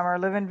and the drummer,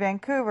 live in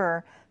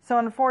Vancouver, so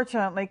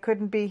unfortunately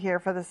couldn't be here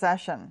for the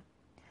session.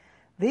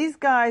 These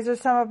guys are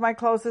some of my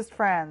closest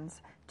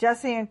friends.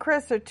 Jesse and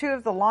Chris are two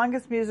of the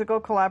longest musical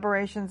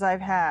collaborations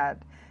I've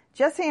had.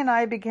 Jesse and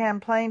I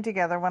began playing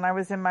together when I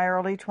was in my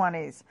early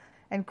 20s,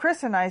 and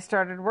Chris and I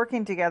started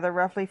working together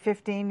roughly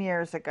 15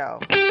 years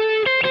ago.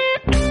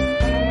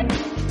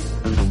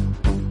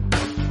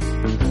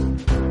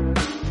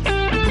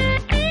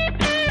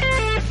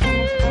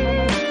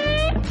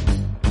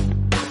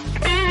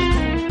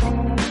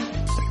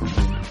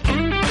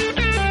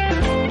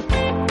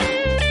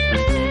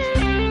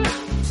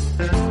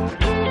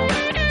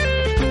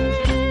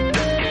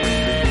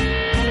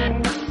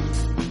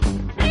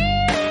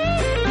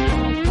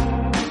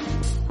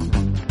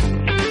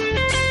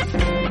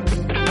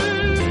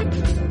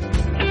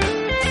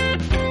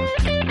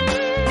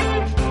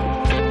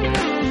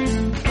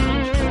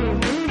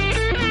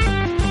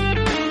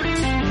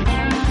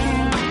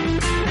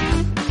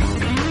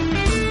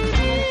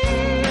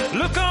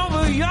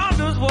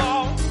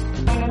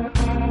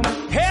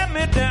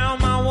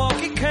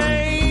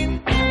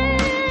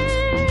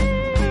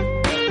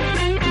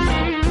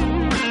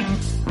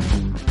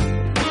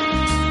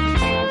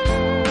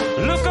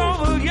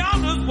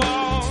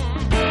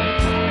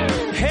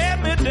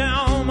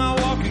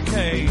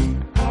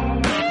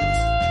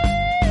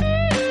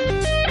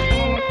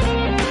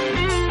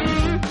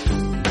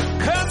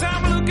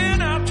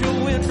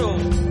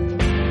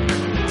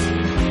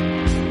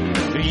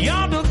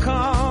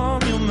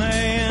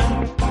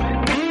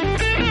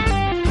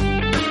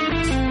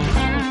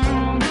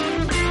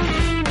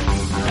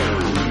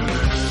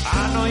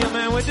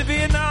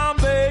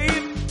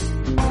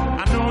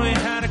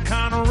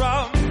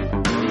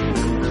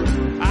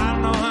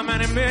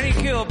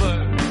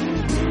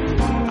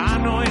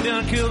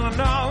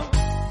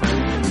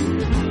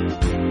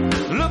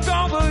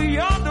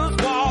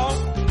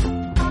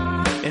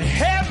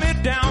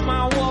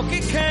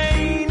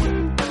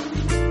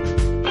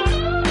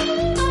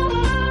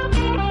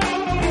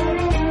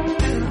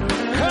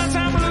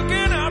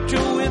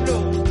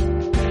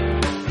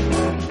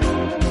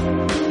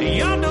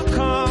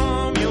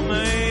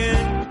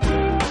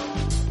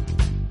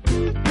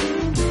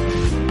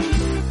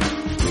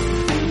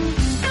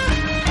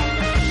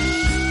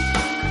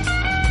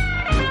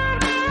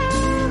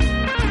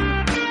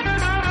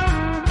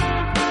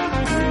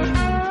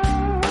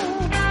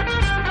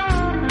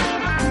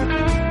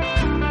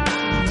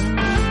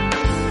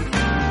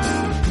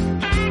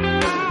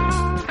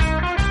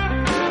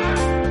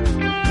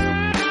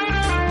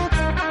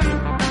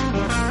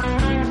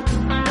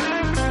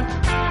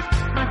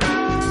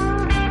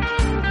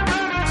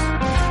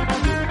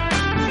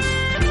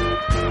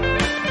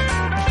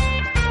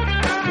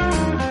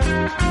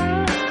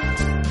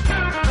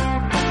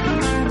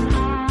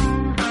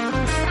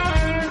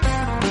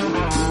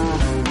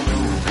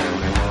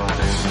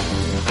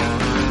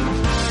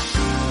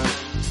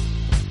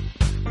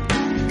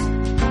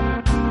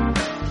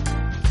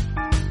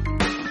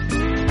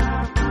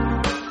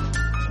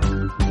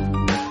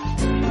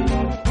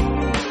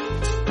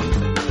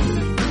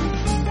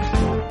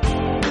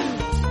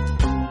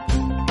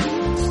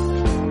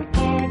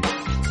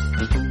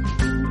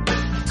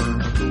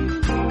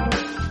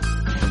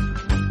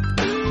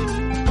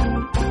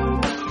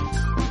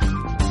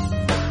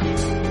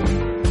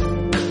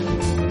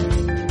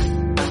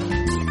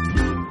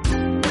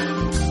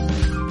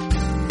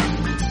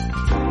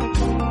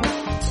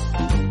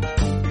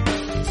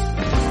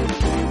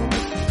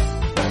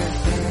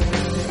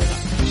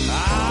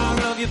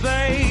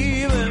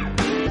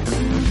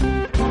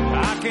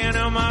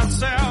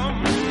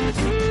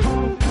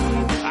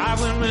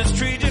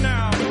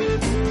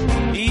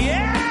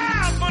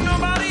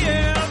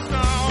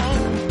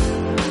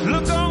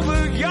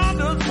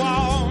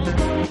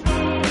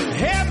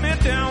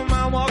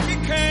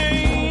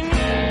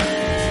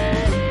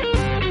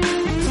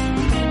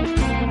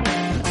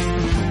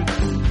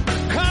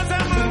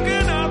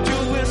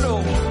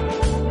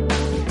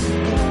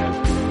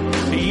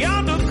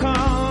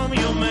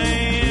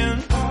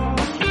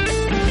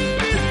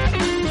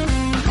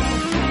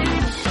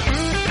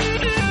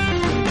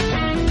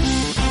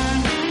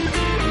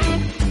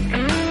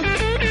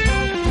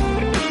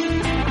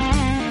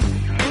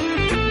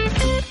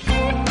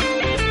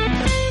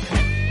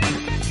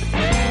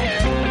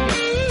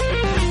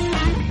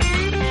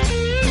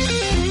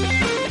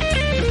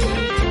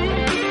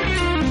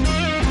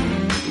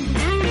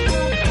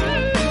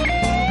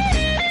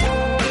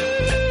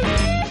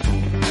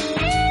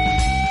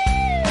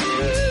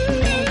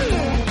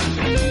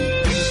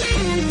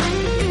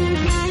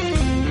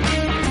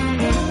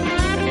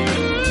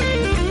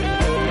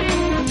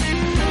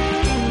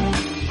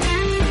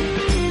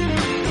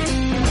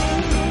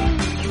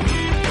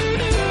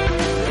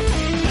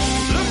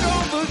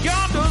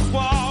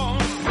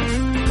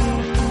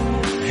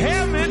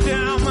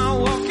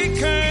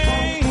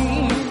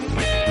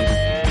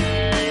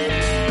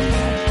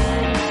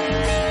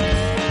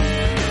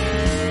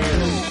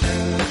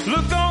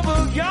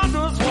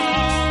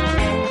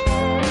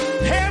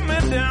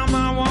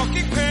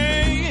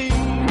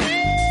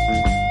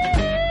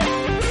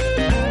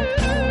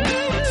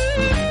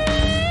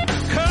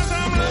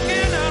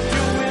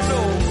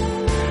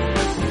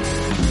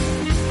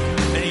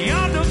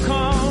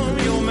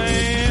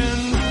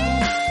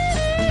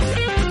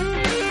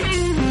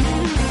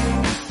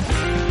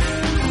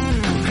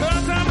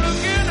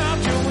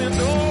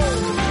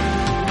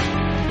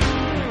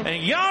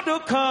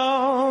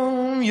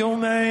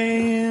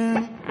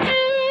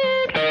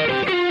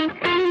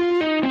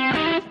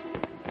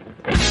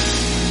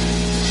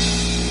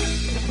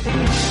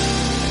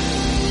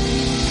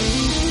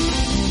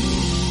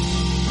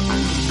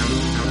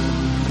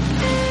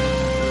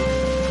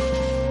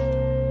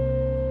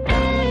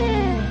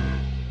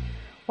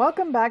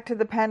 Welcome back to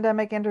the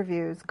Pandemic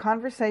Interviews,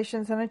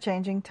 Conversations in a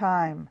Changing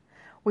Time.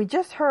 We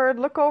just heard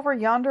Look Over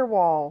Yonder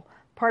Wall,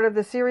 part of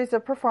the series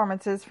of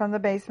performances from the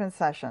Basement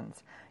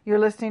Sessions. You're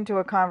listening to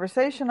a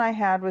conversation I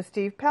had with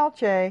Steve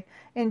Pelletier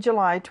in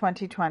July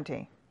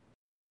 2020.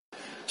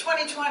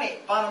 2020,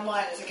 bottom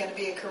line, is it going to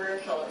be a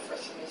career killer for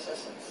some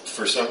musicians?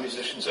 For some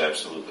musicians,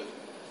 absolutely.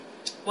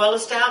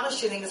 Well-established,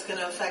 do you think it's going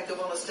to affect the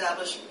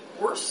well-established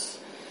worse?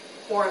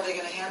 Or are they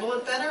going to handle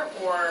it better?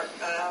 Or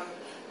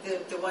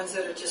the ones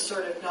that are just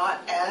sort of not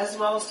as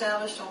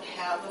well-established don't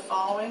have the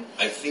following?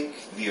 I think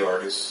the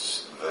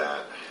artists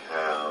that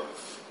have,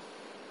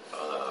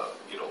 a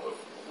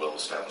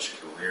well-established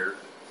career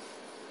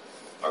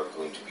are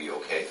going to be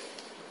okay.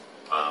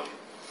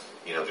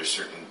 There's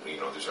certain,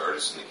 there's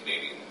artists in the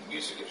Canadian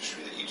music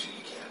industry that you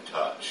can't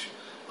touch,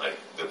 like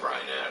the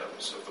Bryan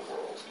Adams of the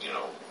world,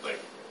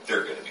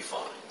 they're going to be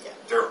fine. Yeah.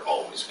 They're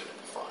always going to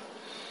be fine.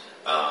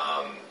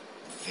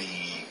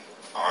 The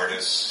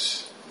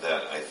artists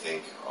that I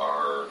think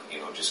are,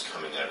 just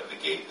coming out of the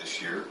gate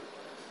this year,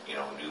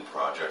 new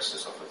projects and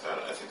stuff like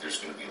that, I think there's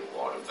going to be a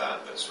lot of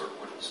that sort of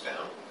whittles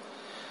down.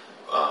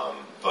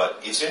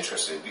 But it's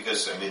interesting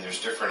because,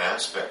 there's different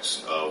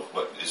aspects of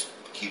what is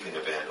keeping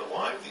a band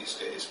alive these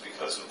days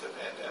because of the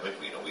pandemic.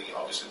 We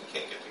obviously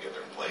can't get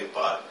together and play,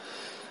 but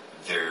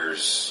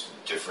there's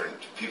different,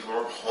 people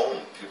are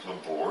home, people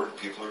are bored,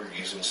 people are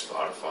using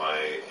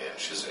Spotify and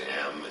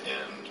Shazam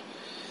and,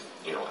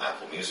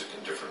 Apple Music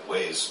in different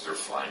ways. They're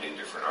finding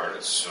different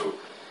artists. So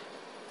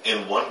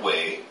in one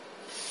way,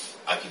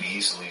 I could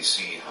easily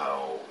see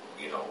how,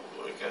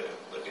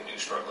 like a new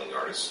struggling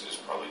artist is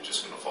probably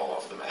just going to fall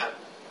off the map.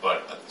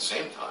 But at the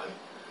same time,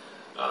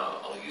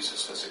 I'll use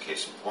this as a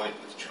case in point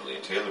with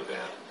Julian Taylor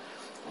Band.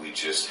 We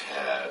just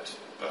had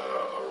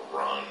a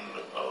run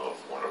of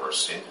one of our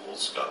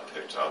singles got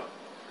picked up,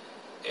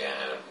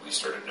 and we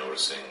started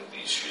noticing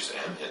these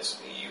Shazam hits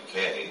in the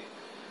UK,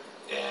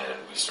 and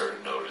we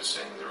started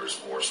noticing there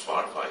was more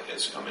Spotify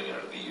hits coming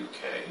out of the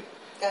UK.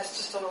 That's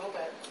just a little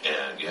bit.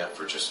 And yeah,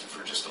 for just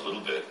a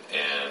little bit.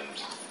 And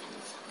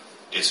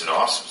it's an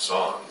awesome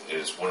song.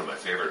 It's one of my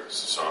favorite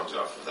songs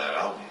off of that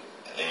album.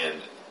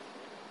 And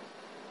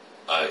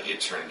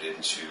it turned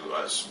into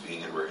us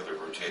being in regular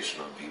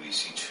rotation on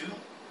BBC Two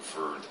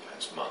for the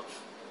past month.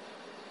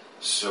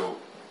 So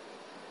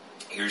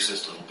here's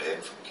this little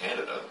band from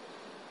Canada.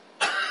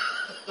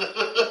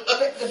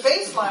 The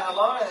bass line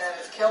alone of that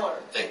is killer.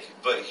 Thank you.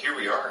 But here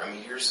we are.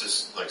 Here's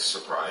this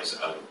surprise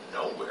out of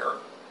nowhere.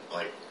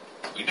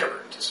 We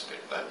never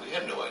anticipated that. We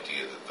had no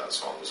idea that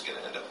song was going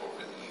to end up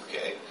over in the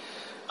UK.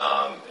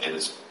 And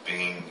it's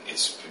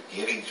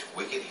getting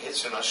wicked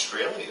hits in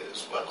Australia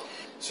as well.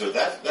 So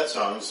that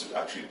song's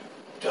actually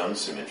done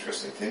some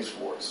interesting things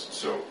for us.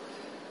 So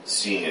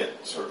seeing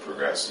it sort of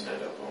progress and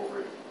end up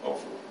over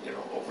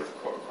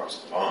across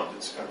the pond,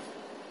 it's kind of,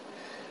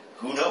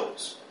 who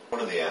knows? One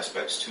of the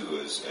aspects too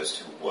is as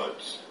to what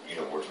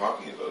we're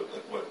talking about,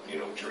 like what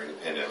during the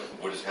pandemic,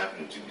 what is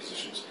happening to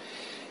musicians.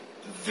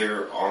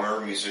 There are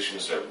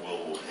musicians that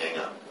will hang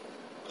up.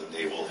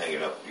 They will hang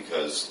it up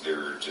because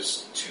they're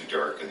just too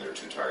dark and they're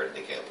too tired and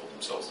they can't pull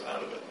themselves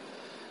out of it.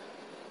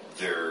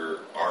 There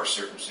are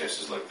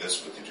circumstances like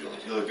this with the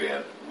Julian Taylor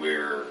Band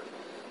where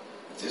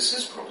this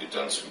has probably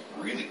done some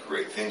really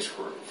great things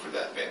for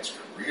that band's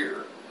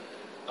career,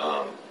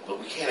 but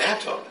we can't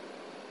act on it.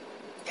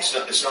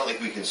 It's not like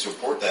we can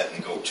support that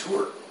and go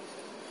tour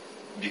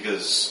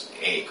because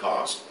A,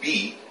 cost,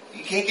 B,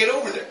 you can't get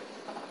over there.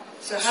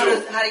 So how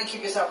do you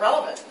keep yourself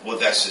relevant? Well,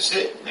 that's just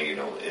it.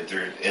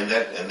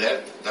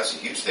 That's a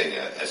huge thing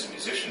as a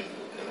musician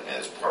and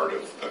as part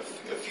of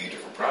a few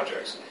different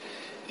projects.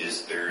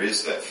 Is there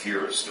is that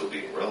fear of still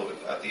being relevant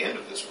at the end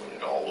of this when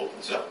it all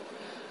opens up,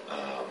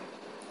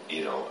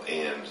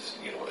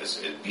 as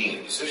being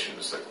a musician,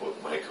 it's like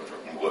what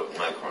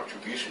my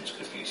contributions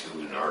could be to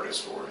an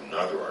artist or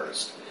another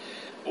artist,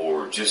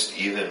 or just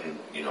even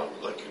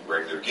like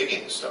regular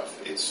gigging stuff.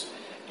 It's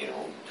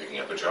picking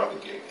up a jobbing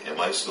gig. Am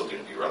I still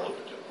going to be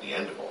relevant at the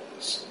end of all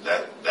this?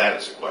 That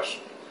is a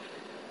question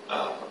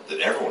that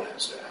everyone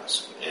has to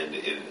ask, and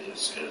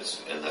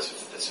that's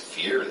a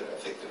fear that I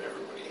think that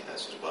everybody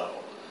has as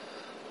well.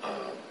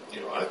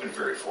 I've been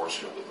very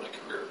fortunate with my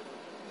career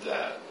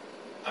that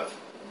I've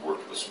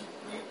worked with some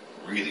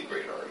really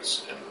great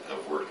artists, and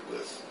I've worked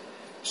with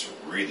some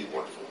really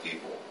wonderful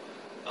people,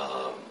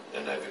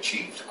 and I've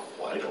achieved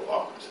quite a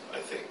lot, I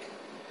think,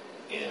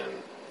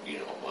 in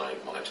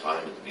my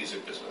time in the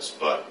music business.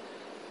 But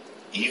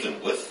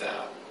even with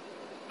that,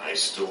 I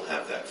still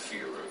have that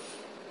fear of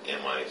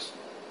am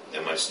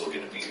I still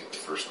going to be the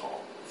first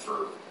call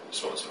for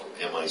so and so?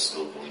 Am I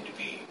still going to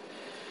be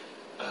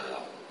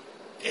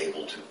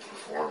able to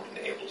perform and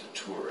able to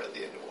tour at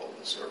the end of all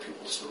this? Are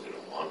people still going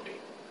to want me?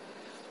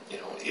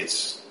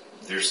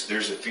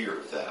 There's a fear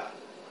of that,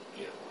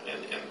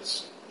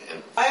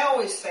 and I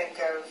always think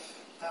of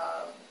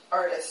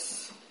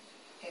artists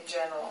in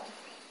general.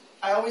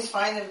 I always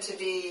find them to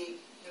be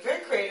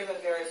very creative and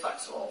very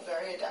flexible,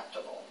 very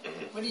adaptable.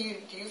 Mm-hmm. What do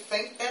you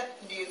think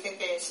that? Do you think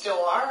they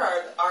still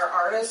are? Are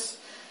artists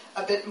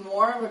a bit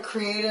more of a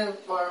creative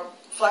or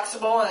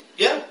flexible?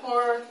 Yeah.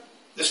 Or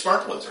The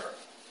smart ones are.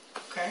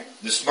 okay.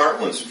 The smart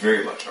ones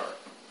very much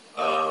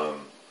are.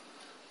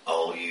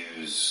 I'll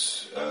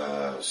use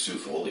Sue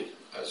Foley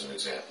as an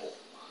example.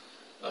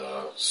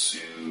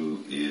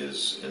 Sue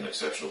is an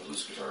exceptional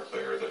blues guitar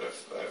player that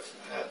I've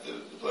had the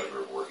pleasure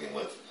of working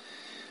with.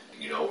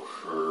 You know,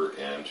 her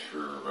and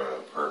her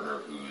partner,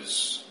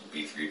 who's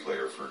B3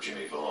 player for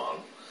Jimmy Vaughn,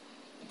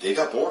 they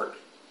got bored.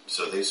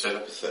 So they set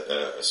up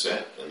a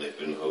set, and they've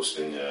been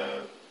hosting,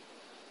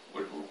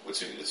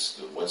 what's it? It's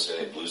the Wednesday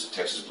Night Blues,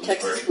 Texas Blues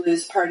Party. Texas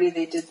Blues Party,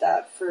 they did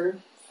that for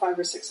 5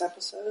 or 6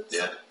 episodes.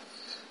 Yeah.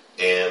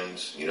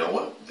 And you know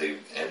what? They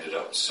ended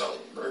up selling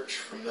merch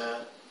from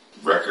that.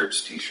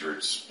 Records,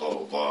 t-shirts, blah,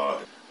 blah,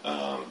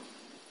 blah.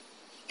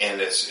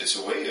 And it's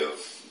a way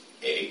of,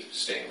 A,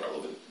 staying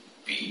relevant,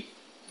 B,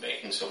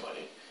 making some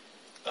money,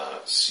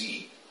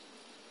 C,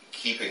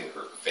 keeping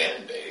her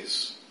fan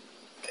base,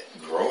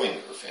 growing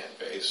her fan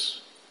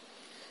base.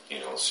 You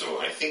know, so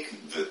I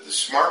think that the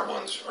smart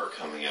ones are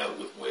coming out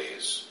with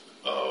ways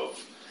of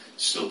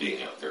still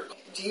being out there.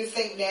 Do you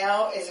think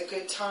now is a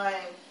good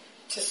time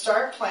to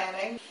start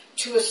planning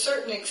to a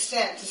certain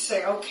extent to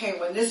say, okay,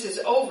 when this is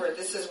over,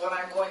 this is what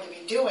I'm going to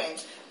be doing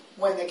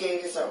when the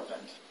gate is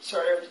opened?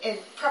 Sort of in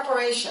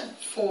preparation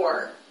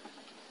for,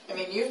 I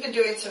mean, you've been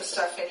doing some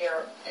stuff in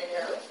your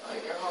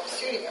home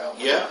studio.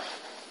 Yeah,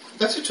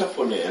 that's a tough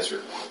one to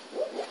answer.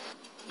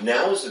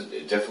 Now is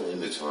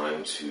definitely the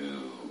time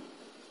to,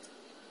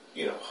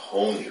 you know,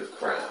 hone your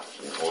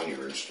craft and hone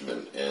your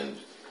instrument, and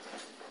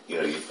you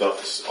know, you've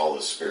got all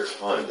this spare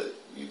time that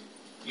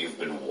you've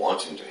been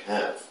wanting to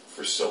have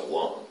for so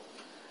long.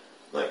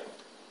 Like,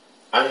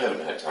 I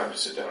haven't had time to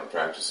sit down and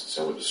practice since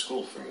I went to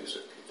school for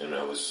music, and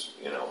I was,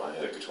 you know, I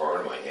had a guitar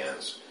in my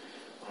hands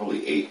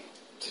probably 8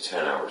 to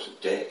 10 hours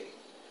a day.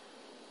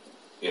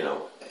 You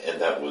know,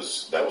 and that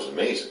was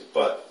amazing,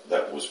 but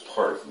that was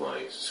part of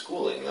my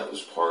schooling. That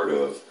was part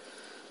of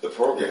the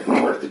program.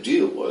 Part of the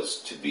deal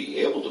was to be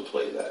able to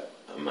play that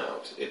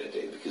amount in a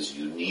day, because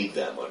you need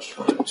that much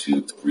time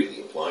to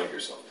really apply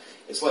yourself.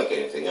 It's like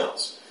anything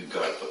else. You've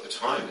got to put the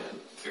time in,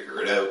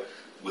 figure it out.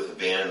 With a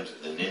band,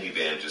 an indie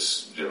band,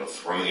 just, you know,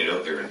 throwing it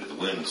out there into the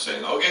wind,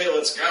 saying, okay,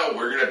 let's go,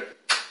 we're going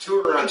to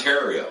tour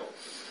Ontario,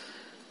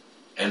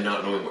 and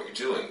not knowing what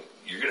you're doing,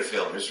 you're going to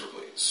fail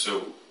miserably.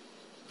 So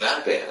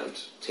that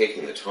band,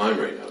 taking the time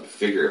right now to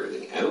figure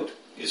everything out,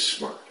 is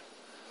smart.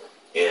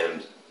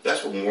 And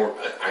that's what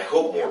I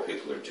hope more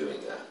people are doing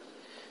that.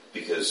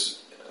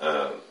 Because,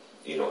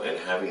 you know, and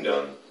having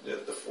done the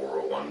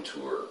 401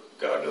 tour,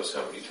 God knows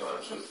how many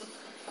times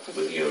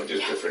with you know,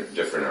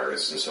 different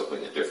artists and stuff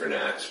like that, different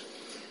acts,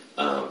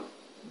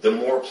 the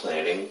more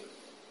planning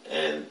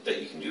and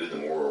that you can do, the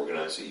more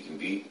organized that you can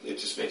be, it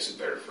just makes it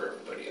better for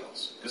everybody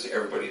else. Because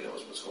everybody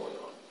knows what's going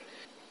on.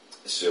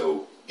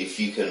 So if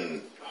you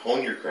can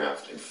hone your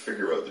craft and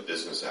figure out the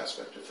business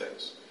aspect of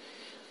things,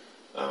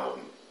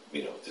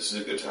 you know, this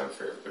is a good time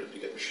for everybody to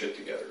get their shit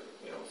together,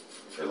 you know,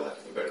 for lack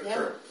of a better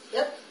term.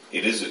 Yep.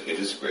 It is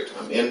a great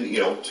time. And, you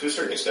know, to a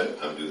certain extent,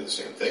 I'm doing the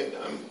same thing.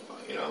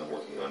 I'm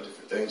working on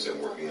different things.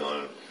 I'm working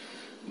on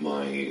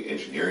my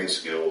engineering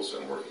skills.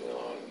 I'm working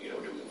on, you know,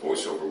 doing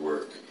voiceover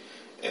work.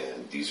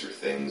 And these are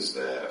things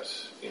that,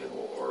 you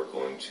know, are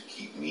going to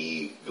keep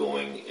me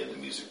going in the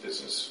music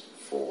business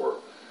for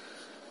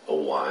a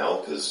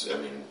while. Because, I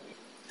mean,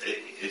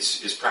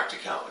 it's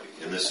practicality.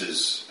 And this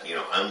is, you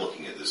know, I'm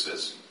looking at this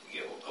as,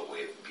 you know, a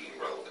way of being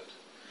relevant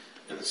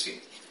in the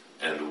scene.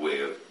 And a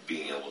way of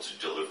being able to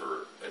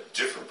deliver a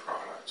different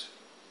product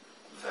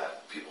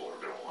that people are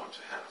going to want to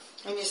have.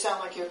 And you sound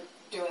like you're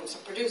doing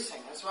some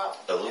producing as well.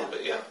 A little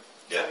bit, yeah.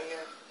 Yeah.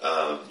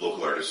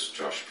 Local artist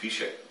Josh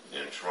Piche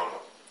in Toronto.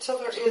 So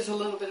there is a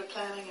little bit of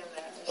planning in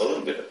there. A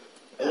little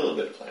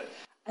bit of planning.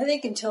 I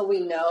think until we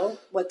know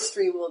what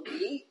Stree will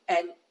be,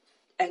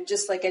 and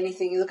just like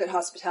anything, you look at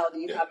hospitality,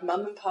 you have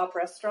mom and pop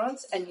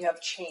restaurants and you have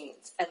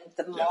chains. And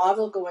the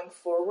model going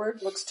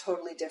forward looks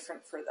totally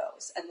different for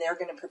those. And they're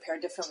going to prepare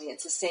differently.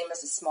 It's the same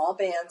as a small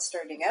band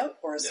starting out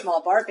or a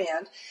small bar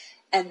band.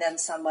 And then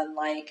someone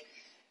like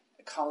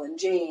Colin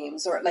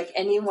James or like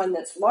anyone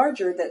that's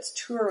larger that's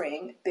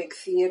touring, big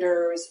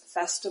theaters,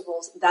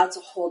 festivals, that's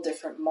a whole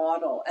different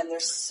model. And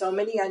there's so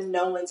many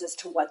unknowns as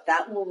to what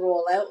that will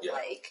roll out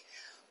like.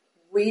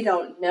 We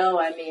don't know.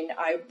 I mean,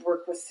 I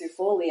work with Sue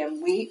Foley,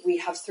 and we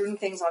have certain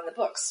things on the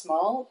books,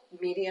 small,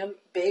 medium,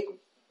 big.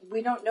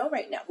 We don't know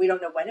right now. We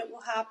don't know when it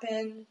will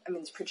happen. I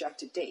mean, it's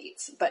projected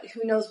dates, but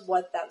who knows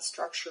what that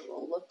structure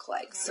will look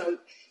like. So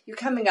you're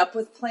coming up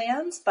with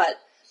plans, but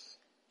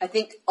I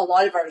think a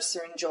lot of artists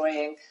are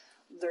enjoying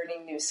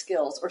learning new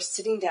skills or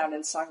sitting down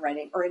in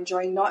songwriting or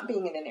enjoying not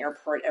being in an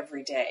airport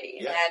every day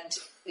and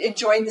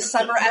enjoying the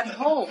summer at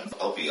home.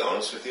 I'll be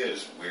honest with you,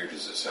 as weird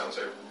as it sounds,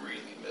 I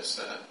really miss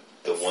that.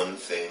 The one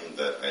thing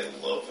that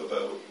I love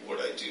about what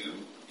I do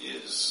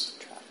is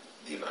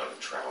the amount of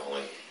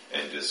traveling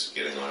and just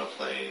getting on a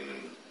plane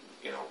and,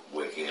 you know,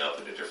 waking up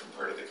in a different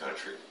part of the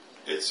country.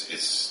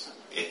 It's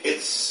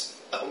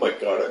oh my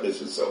God, I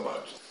miss it so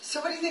much. So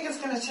what do you think it's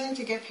going to take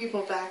to get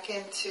people back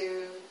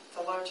into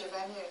the larger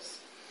venues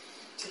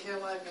to hear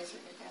live music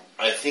again?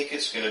 I think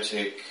it's going to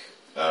take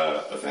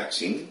a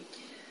vaccine.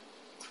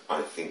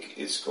 I think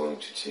it's going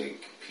to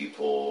take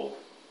people.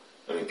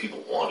 I mean,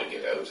 people want to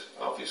get out.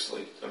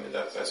 Obviously, I mean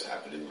that's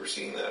happening. We're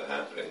seeing that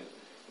happening.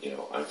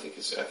 I think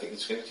it's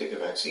going to take a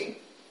vaccine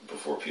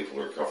before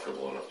people are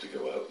comfortable enough to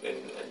go out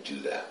and do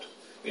that.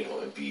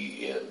 And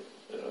be in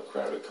a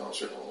crowded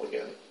concert hall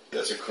again.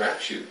 That's a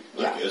crapshoot.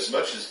 As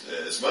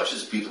much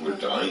as people are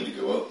dying to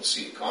go out and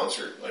see a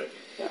concert,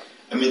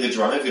 I mean, the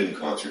drive-in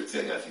concert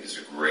thing I think is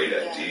a great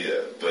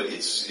idea, but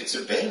it's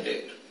a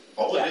Band-Aid.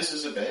 All it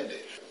is a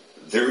Band-Aid.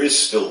 There is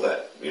still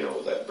that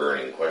that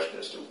burning question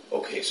as to,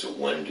 okay, so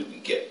when do we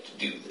get to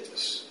do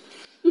this?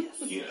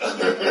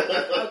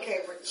 Okay,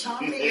 we're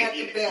chomping at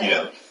the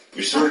bit.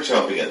 You're sort of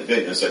chomping at the bit,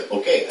 and it's like,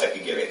 okay, I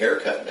can get a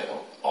haircut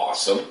now.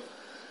 Awesome.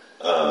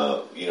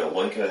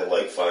 When can I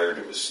light fire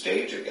to a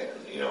stage again?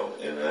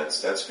 And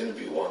that's going to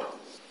be a while.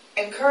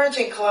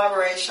 Encouraging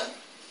collaboration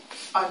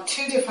on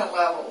two different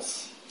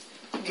levels.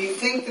 Do you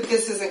think that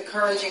this is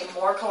encouraging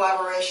more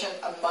collaboration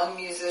among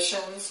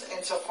musicians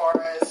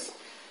insofar as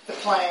the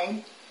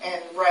playing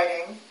and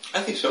writing?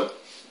 I think so.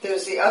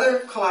 There's the other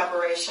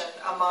collaboration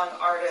among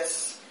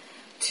artists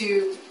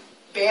to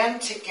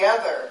band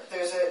together.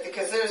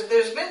 Because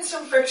there's been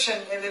some friction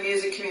in the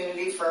music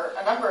community for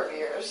a number of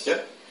years.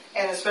 Yeah.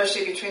 And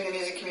especially between the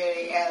music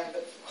community and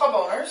the club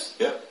owners.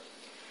 Yeah.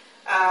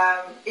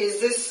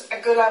 Is this a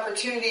good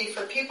opportunity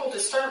for people to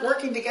start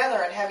working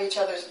together and have each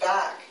other's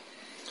back?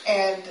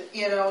 And,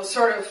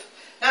 sort of,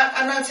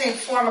 I'm not saying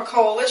form a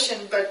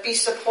coalition, but be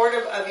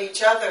supportive of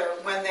each other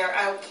when they're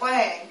out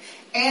playing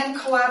and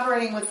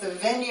collaborating with the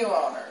venue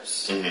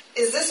owners. Mm-hmm.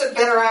 Is this a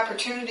better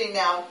opportunity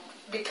now,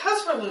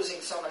 because we're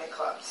losing so many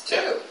clubs,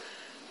 too,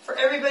 for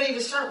everybody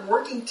to start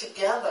working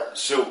together?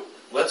 So,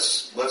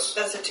 let's...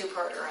 That's a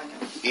two-parter, I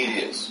know.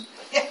 It is.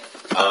 Yeah.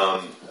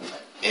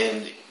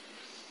 And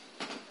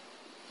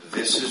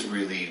this is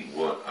really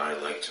what I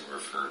like to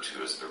refer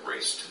to as the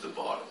race to the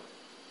bottom.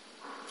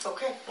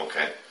 Okay.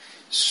 Okay.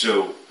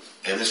 So,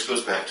 and this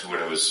goes back to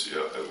what I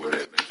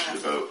mentioned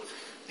about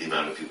the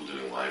amount of people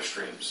doing live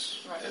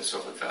streams and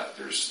stuff like that.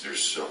 There's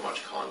so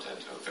much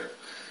content out there.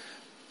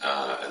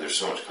 And there's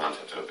so much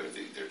content out there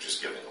that they're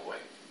just giving away.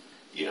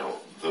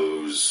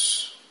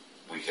 Those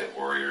weekend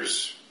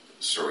warriors,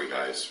 sorry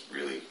guys,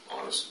 really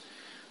honest,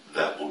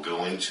 that will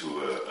go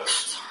into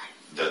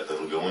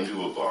that'll go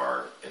into a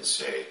bar and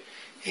say,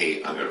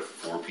 hey, I've got a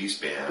 4-piece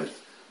band.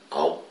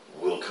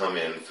 We'll come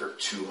in for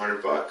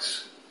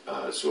 $200.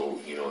 So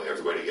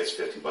everybody gets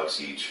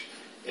 $50 each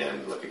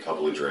and like a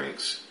couple of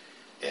drinks,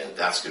 and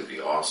that's going to be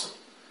awesome.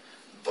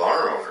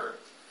 Bar owner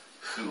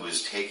who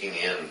is taking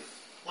in,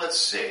 let's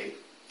say,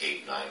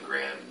 $8-9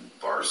 grand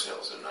bar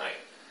sales a night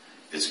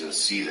is going to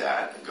see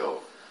that and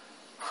go,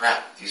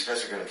 crap, these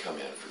guys are going to come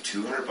in for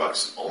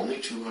 $200, only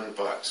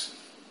 $200.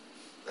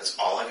 That's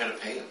all I got to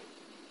pay them.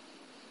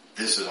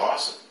 This is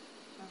awesome.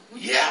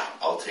 Mm-hmm. Yeah,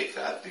 I'll take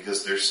that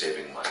because they're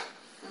saving money.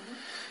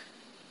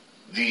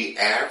 Mm-hmm. The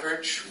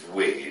average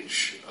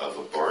wage of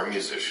a bar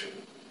musician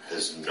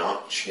has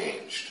not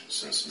changed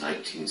since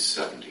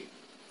 1970.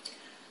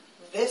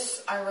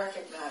 This I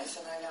recognize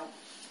and I know.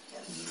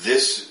 Yes.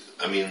 This,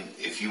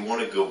 if you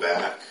want to go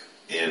back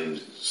and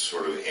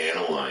sort of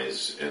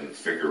analyze and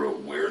figure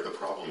out where the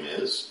problem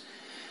is,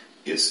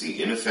 it's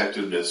the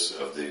ineffectiveness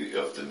of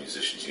the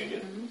Musicians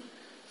Union.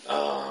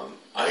 Mm-hmm.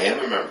 I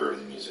am a member of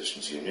the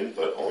Musicians Union,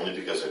 but only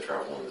because I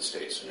travel in the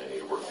States and I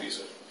need a work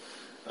visa.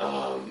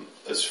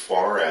 As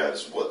far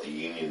as what the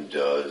union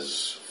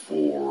does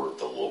for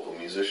the local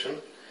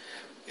musician,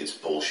 it's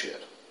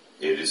bullshit.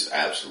 It is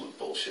absolute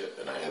bullshit,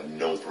 and I have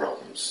no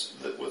problems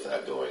with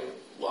that going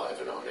live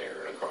and on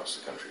air and across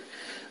the country.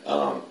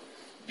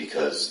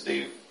 Because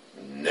they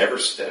never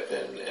step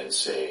in and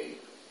say,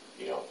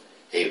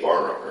 hey,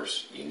 bar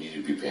owners, you need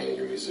to be paying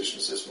your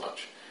musicians this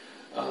much.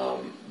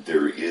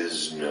 There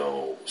is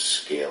no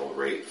scale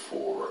rate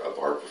for a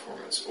bar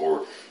performance.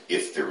 Or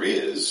if there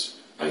is,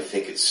 I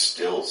think it's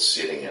still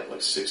sitting at like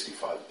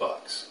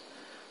 $65,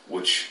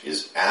 which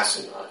is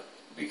asinine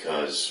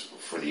because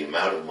for the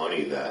amount of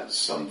money that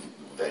some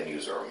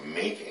venues are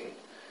making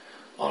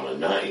on a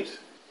night,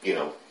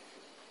 and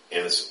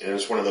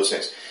it's one of those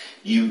things.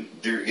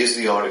 There is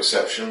the odd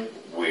exception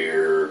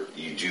where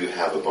you do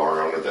have a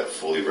bar owner that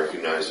fully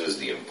recognizes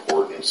the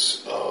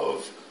importance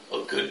of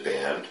a good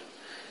band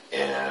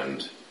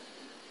and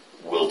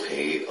will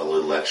pay a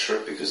little extra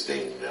because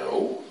they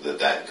know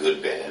that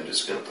good band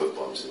is going to put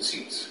bums in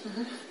seats,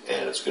 mm-hmm.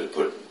 and it's going to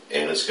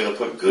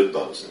put good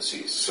bums in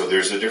seats. So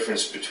there's a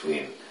difference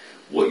between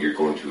what you're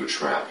going to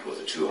attract with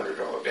a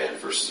 $200 band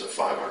versus a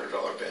 $500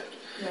 band.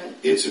 Right.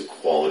 It's a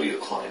quality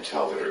of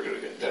clientele that are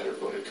going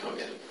to come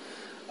in.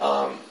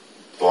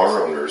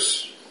 Bar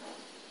owners,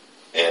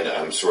 and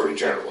I'm sorry to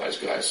generalize,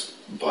 guys,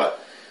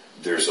 but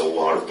there's a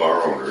lot of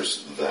bar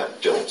owners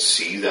that don't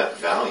see that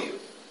value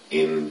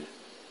in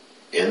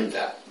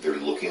that. They're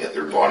looking at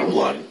their bottom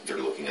line. They're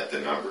looking at the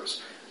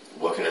numbers.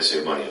 What can I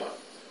save money on?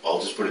 I'll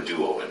just put a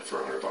duo in for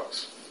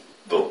 $100.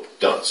 Boom,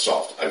 done,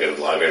 solved. I got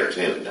live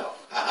entertainment now.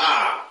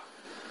 Ha-ha!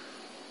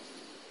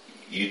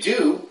 you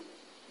do,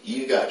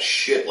 you got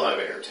shit live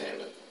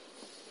entertainment.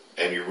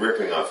 And you're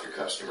ripping off your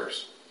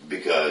customers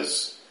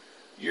because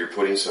you're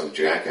putting some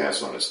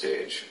jackass on a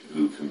stage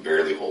who can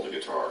barely hold a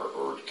guitar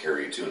or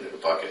carry a tune in a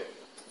bucket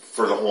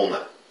for the whole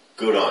night.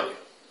 Good on you.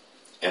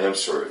 And I'm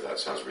sorry if that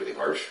sounds really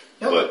harsh,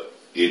 but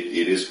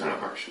it is kind of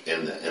harsh.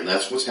 And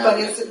that's what's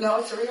happening. But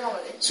it's a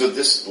reality. So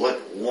this,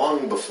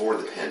 long before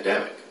the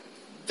pandemic,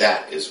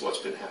 that is what's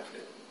been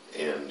happening.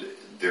 And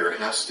there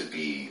has to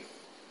be,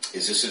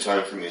 is this a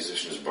time for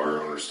musicians,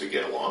 bar owners to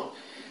get along?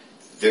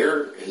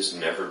 There has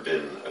never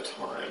been a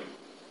time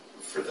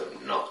for them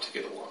not to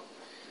get along.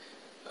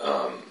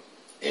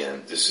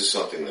 And this is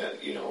something that,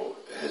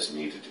 has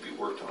needed to be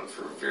worked on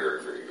for a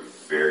very, very,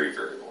 very,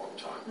 very long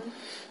time. Mm-hmm.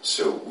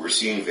 So we're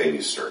seeing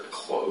venues start to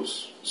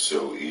close.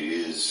 So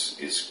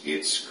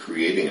it's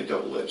creating a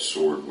double-edged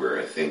sword where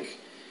I think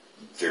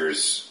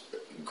there's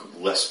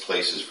less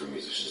places for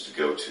musicians to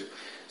go to.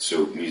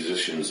 So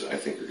musicians, I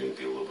think, are going to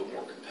be a little bit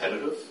more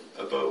competitive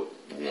about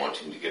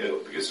wanting to get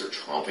out because they're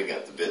chomping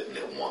at the bit and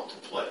they want to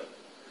play.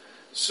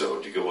 So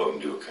to go out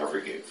and do a cover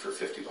gig for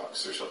 $50 or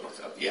something like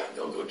that, yeah,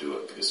 they'll go do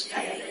it because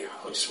I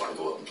just want to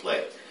go out and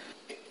play.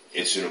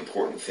 It's an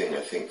important thing,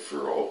 I think,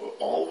 for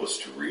all of us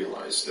to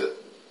realize that,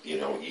 you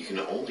can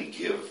only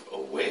give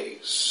away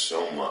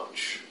so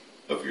much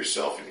of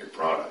yourself and your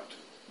product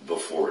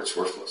before it's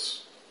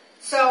worthless.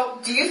 So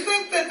do you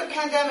think that the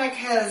pandemic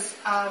has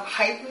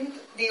heightened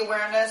the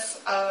awareness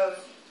of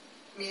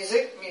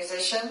music,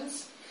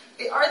 musicians,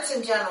 the arts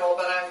in general,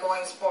 but I'm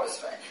going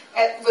sports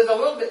with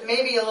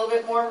maybe a little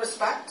bit more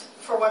respect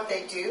for what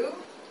they do?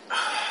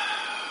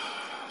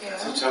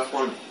 That's a tough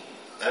one.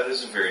 That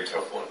is a very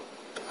tough one.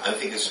 I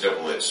think it's a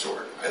double-edged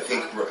sword. I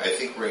think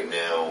right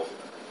now,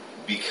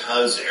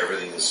 because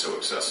everything is so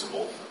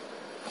accessible,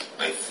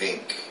 I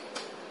think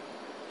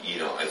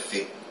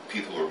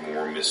people are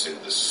more missing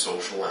the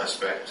social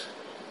aspect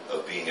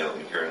of being out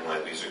and hearing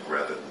live music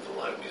rather than the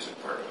live music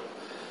part of it.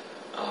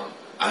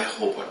 I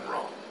hope I'm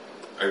wrong.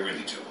 I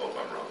really do hope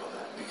I'm wrong on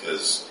that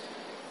because,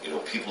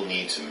 people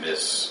need to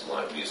miss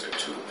live music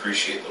to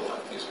appreciate the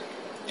live music.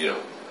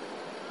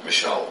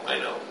 Michelle, I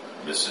know,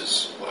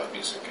 misses live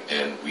music,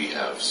 and we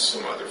have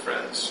some other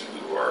friends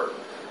who are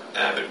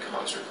avid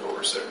concert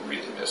goers that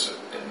really miss it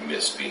and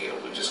miss being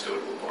able to just go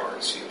to a bar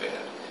and see a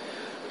band.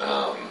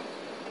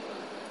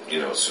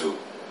 So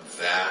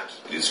that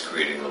is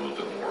creating a little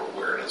bit more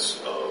awareness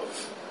of,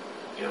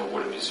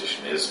 what a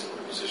musician is and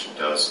what a musician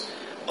does.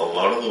 A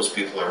lot of those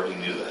people already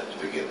knew that to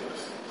begin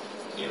with,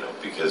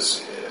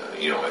 because,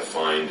 I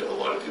find a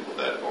lot of people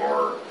that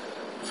are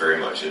very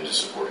much into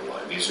supporting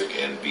live music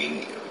and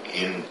being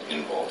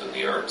involved in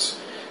the arts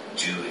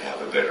do have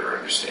a better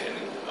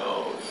understanding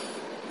of,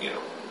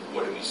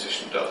 what a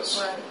musician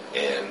does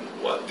and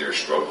what their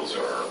struggles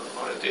are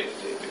on a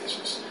day-to-day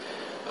basis.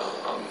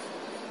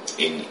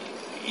 And,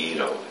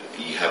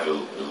 you have a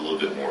little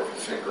bit more of a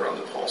finger on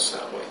the pulse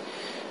that way.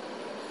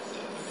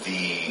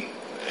 The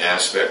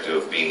aspect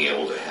of being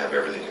able to have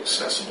everything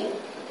accessible,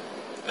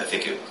 I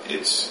think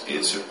it's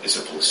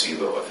a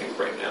placebo, I think,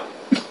 right now.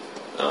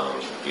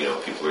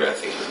 People are, I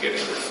think, are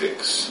getting their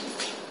fix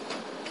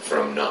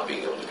from not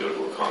being able to go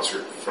to a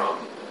concert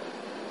from,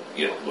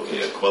 looking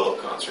at Quello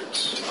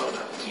concerts on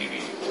Apple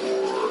TV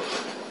or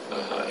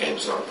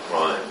Amazon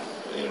Prime.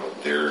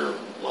 Their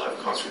live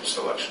concert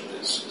selection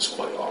is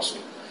quite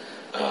awesome.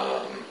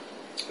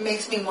 It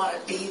makes me want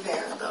to be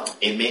there, though.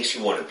 It makes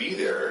you want to be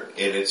there,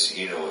 and it's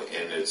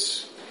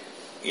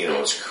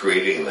it's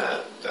creating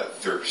that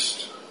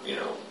thirst,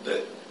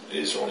 that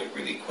is only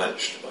really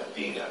quenched by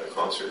being at a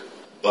concert.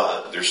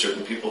 But there's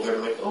certain people that are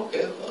like,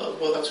 okay,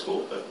 well that's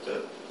cool, but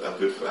I'm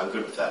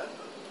good with that.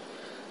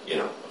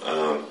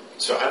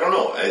 So I don't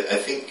know. I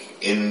think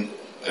in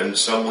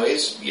some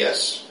ways,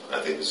 yes.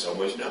 I think in some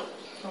ways, no.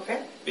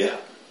 Okay. Yeah,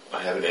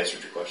 I haven't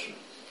answered your question.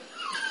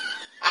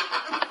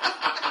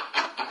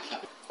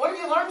 What have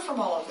you learned from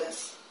all of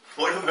this?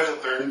 What have I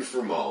learned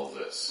from all of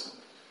this?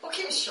 Well,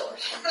 keep it short.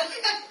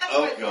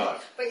 Oh, God.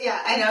 But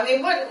yeah, I know. I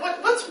mean,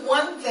 what's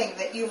one thing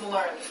that you've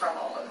learned from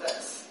all of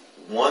this?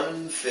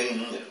 One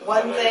thing.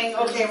 One thing?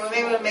 Okay, well,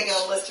 maybe we'll make it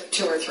a list of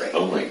 2 or 3.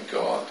 Oh, my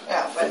God.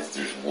 Yeah, but if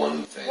there's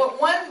one thing. What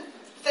one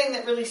thing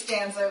that really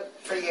stands out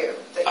for you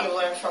that you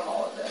learned from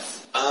all of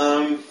this?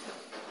 I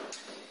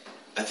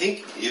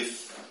think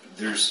if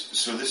there's...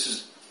 So this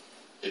is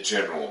a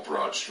general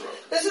broad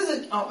stroke. This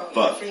is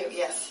but for you,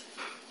 yes.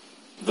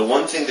 The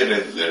one thing that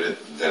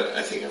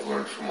I think I've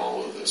learned from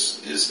all of this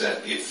is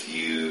that if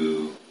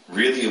you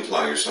really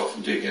apply yourself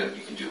and dig in,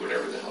 you can do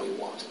whatever the hell you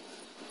want.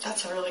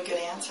 That's a really good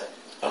answer.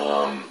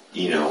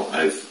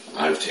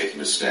 I've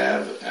taken a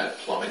stab at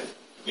plumbing,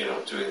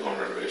 doing home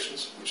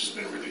renovations, which has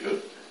been really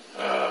good.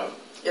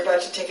 You're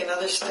about to take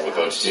another stab. I'm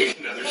about to take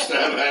another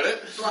stab at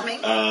it.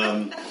 Plumbing.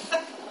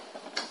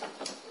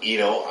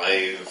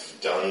 I've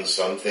done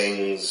some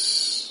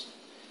things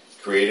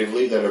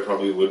creatively that I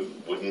probably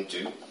wouldn't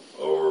do,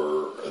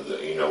 or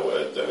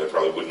that I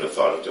probably wouldn't have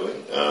thought of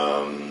doing.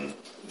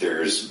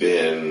 There's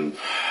been,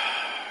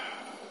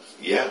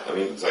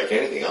 it's like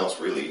anything else,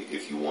 really.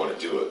 If you want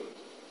to do it,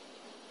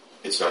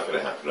 it's not going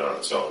to happen on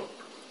its own.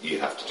 you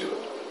have to do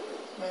it.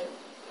 Right.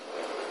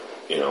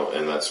 You know,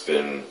 and that's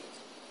been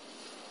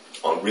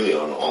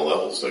on all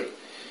levels, like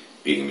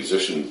being a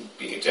musician,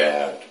 being a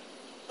dad,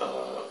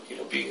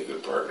 being a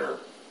good partner,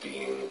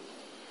 being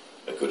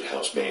a good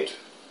housemate,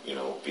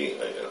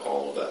 being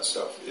all of that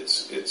stuff.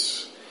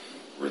 It's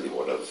really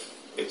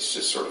it's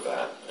just sort of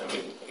that. I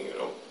mean,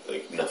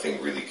 like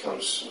nothing really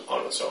comes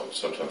on its own.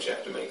 Sometimes you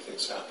have to make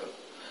things happen.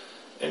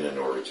 And in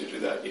order to do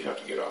that, you have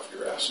to get off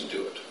your ass and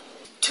do it.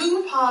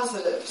 2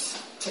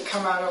 positives to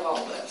come out of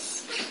all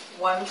this.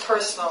 One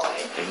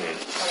personally, and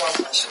one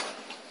professionally.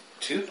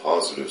 2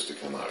 positives to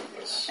come out of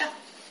this. Yeah.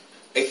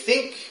 I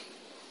think,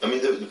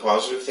 the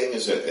positive thing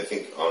is that I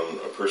think on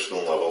a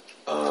personal level,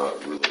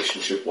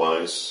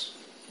 relationship-wise,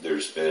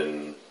 there's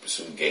been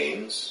some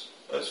gains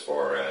as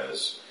far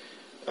as,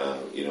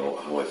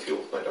 how I feel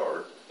with my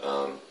daughter.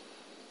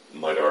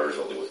 My daughter's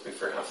only with me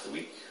for half the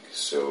week,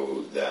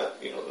 so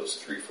that, those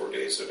 3-4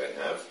 days that I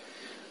have,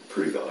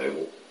 pretty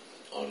valuable.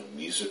 On a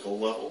musical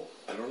level,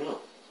 I don't know.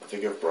 I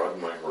think I've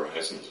broadened my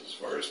horizons as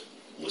far as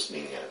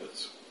listening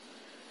habits.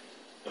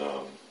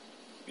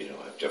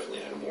 I've definitely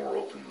had a more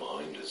open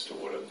mind as to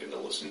what I'm going to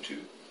listen to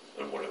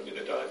and what I'm going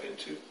to dive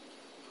into.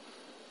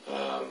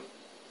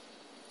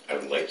 I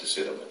would like to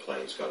say that my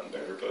playing's gotten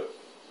better, but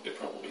it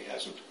probably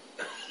hasn't.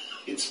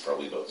 It's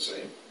probably about the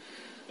same.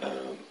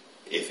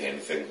 If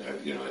anything, I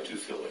do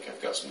feel like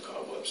I've got some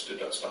cobwebs to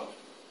dust off.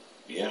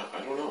 Yeah, I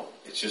don't know.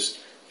 It's just,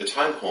 the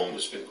time home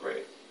has been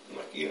great.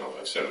 Like,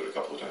 I've said it a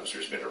couple of times,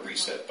 there's been a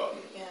reset button.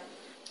 Yeah.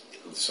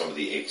 Some of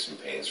the aches and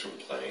pains from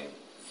playing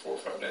 4 or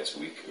 5 nights a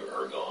week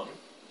are gone,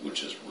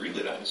 which is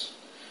really nice.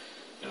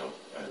 I'm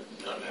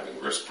not having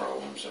wrist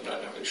problems, I'm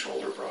not having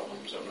shoulder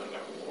problems, I'm not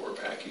having lower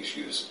back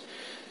issues.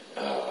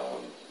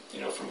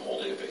 From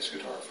holding a bass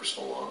guitar for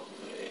so long.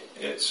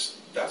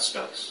 That's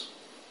nice.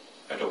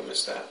 I don't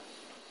miss that.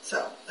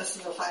 So, this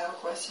is the final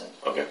question.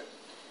 Okay.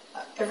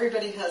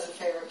 Everybody has a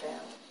favorite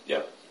band.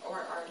 Yep.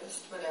 Or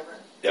artist, whatever.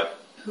 Yep.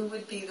 Who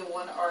would be the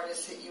one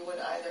artist that you would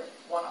either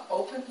want to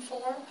open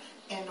for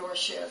and or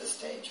share the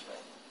stage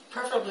with?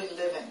 Preferably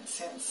living,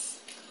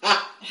 since...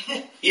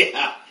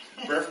 Yeah.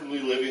 Preferably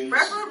living.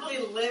 Preferably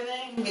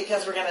living,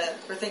 because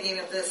we're thinking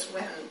of this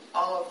when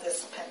all of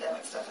this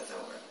pandemic stuff is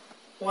over.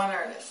 One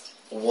artist.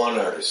 One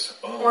artist.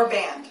 Oh, or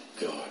band.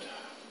 God.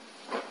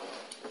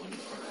 One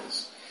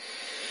artist.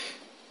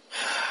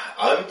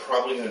 I'm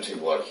probably going to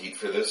take a lot of heat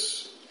for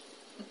this,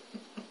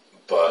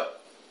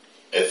 but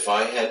if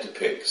I had to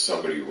pick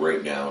somebody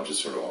right now,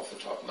 just sort of off the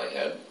top of my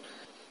head,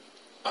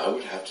 I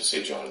would have to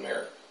say John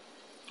Mayer.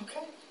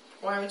 Okay.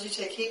 Why would you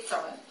take heat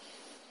from it?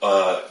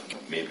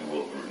 Maybe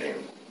we'll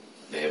rename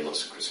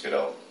Nameless Chris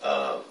Goodell.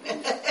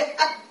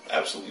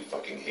 Absolutely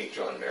fucking hate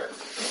John Mayer.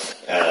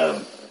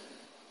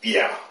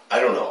 Yeah,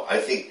 I don't know. I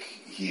think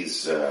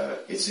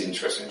it's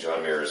interesting.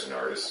 John Mayer as an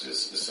artist is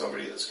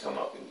somebody that's come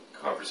up in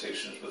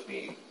conversations with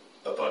me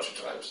a bunch of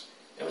times.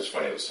 And it was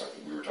funny,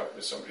 we were talking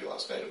to somebody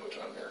last night about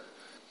John Mayer,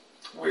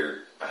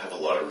 where I have a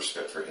lot of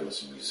respect for him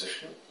as a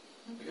musician,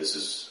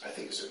 because I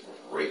think he's a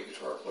great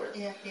guitar player.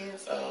 Yeah, he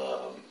is.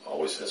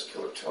 Always has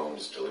killer tone.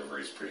 His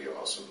delivery is pretty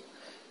awesome.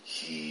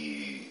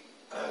 He,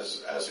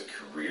 as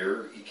a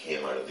career, he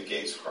came out of the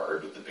gates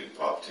hard with the big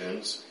pop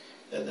tunes,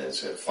 and then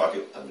said, fuck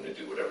it, I'm going to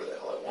do whatever the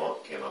hell I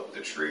want. Came out with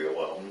a trio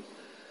album.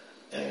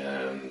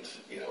 And,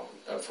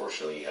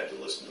 unfortunately he had to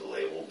listen to the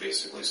label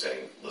basically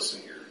saying,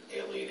 listen, you're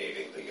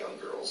alienating the young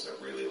girls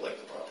that really like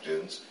the pop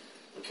tunes.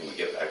 But can we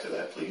get back to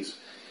that, please?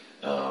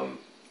 And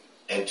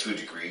to a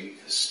degree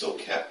has still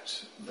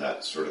kept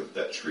that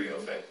trio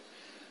thing.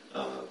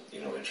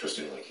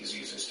 Interesting, like he's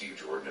using Steve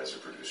Jordan as a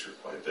producer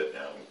quite a bit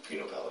now.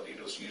 Pino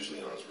Palladino's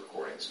usually on his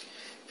recordings.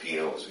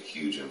 Pino is a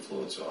huge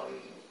influence on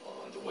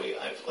the way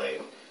I play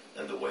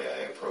and the way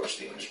I approach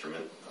the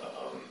instrument.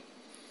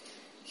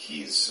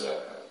 He's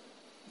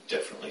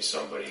definitely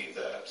somebody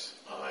that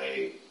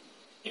I,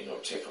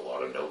 take a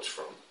lot of notes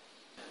from.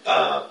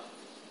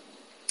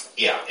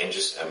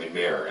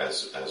 Mayer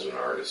as an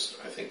artist,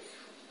 I think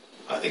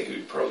it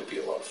would probably be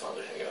a lot of fun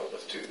to hang out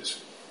with too.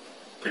 He's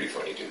a pretty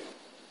funny dude.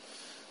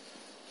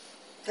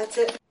 That's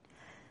it.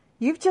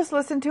 You've just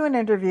listened to an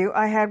interview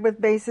I had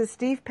with bassist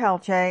Steve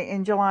Pelletier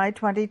in July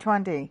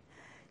 2020.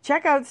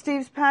 Check out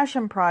Steve's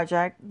passion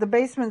project, The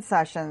Basement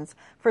Sessions,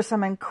 for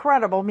some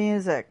incredible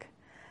music.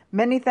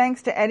 Many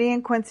thanks to Eddie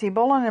and Quincy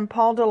Bullen and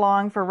Paul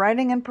DeLong for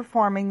writing and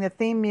performing the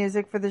theme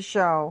music for the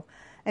show.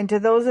 And to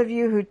those of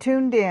you who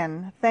tuned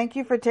in, thank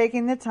you for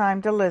taking the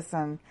time to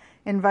listen,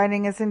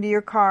 inviting us into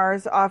your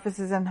cars,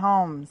 offices, and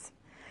homes.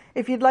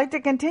 If you'd like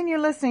to continue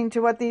listening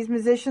to what these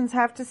musicians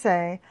have to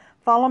say,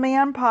 follow me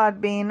on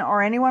Podbean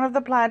or any one of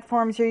the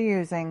platforms you're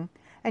using,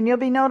 and you'll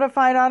be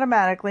notified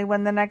automatically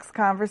when the next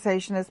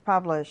conversation is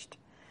published.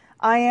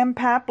 I am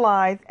Pat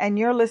Blythe, and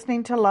you're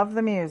listening to Love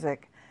the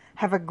Music.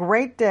 Have a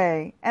great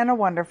day and a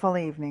wonderful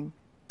evening.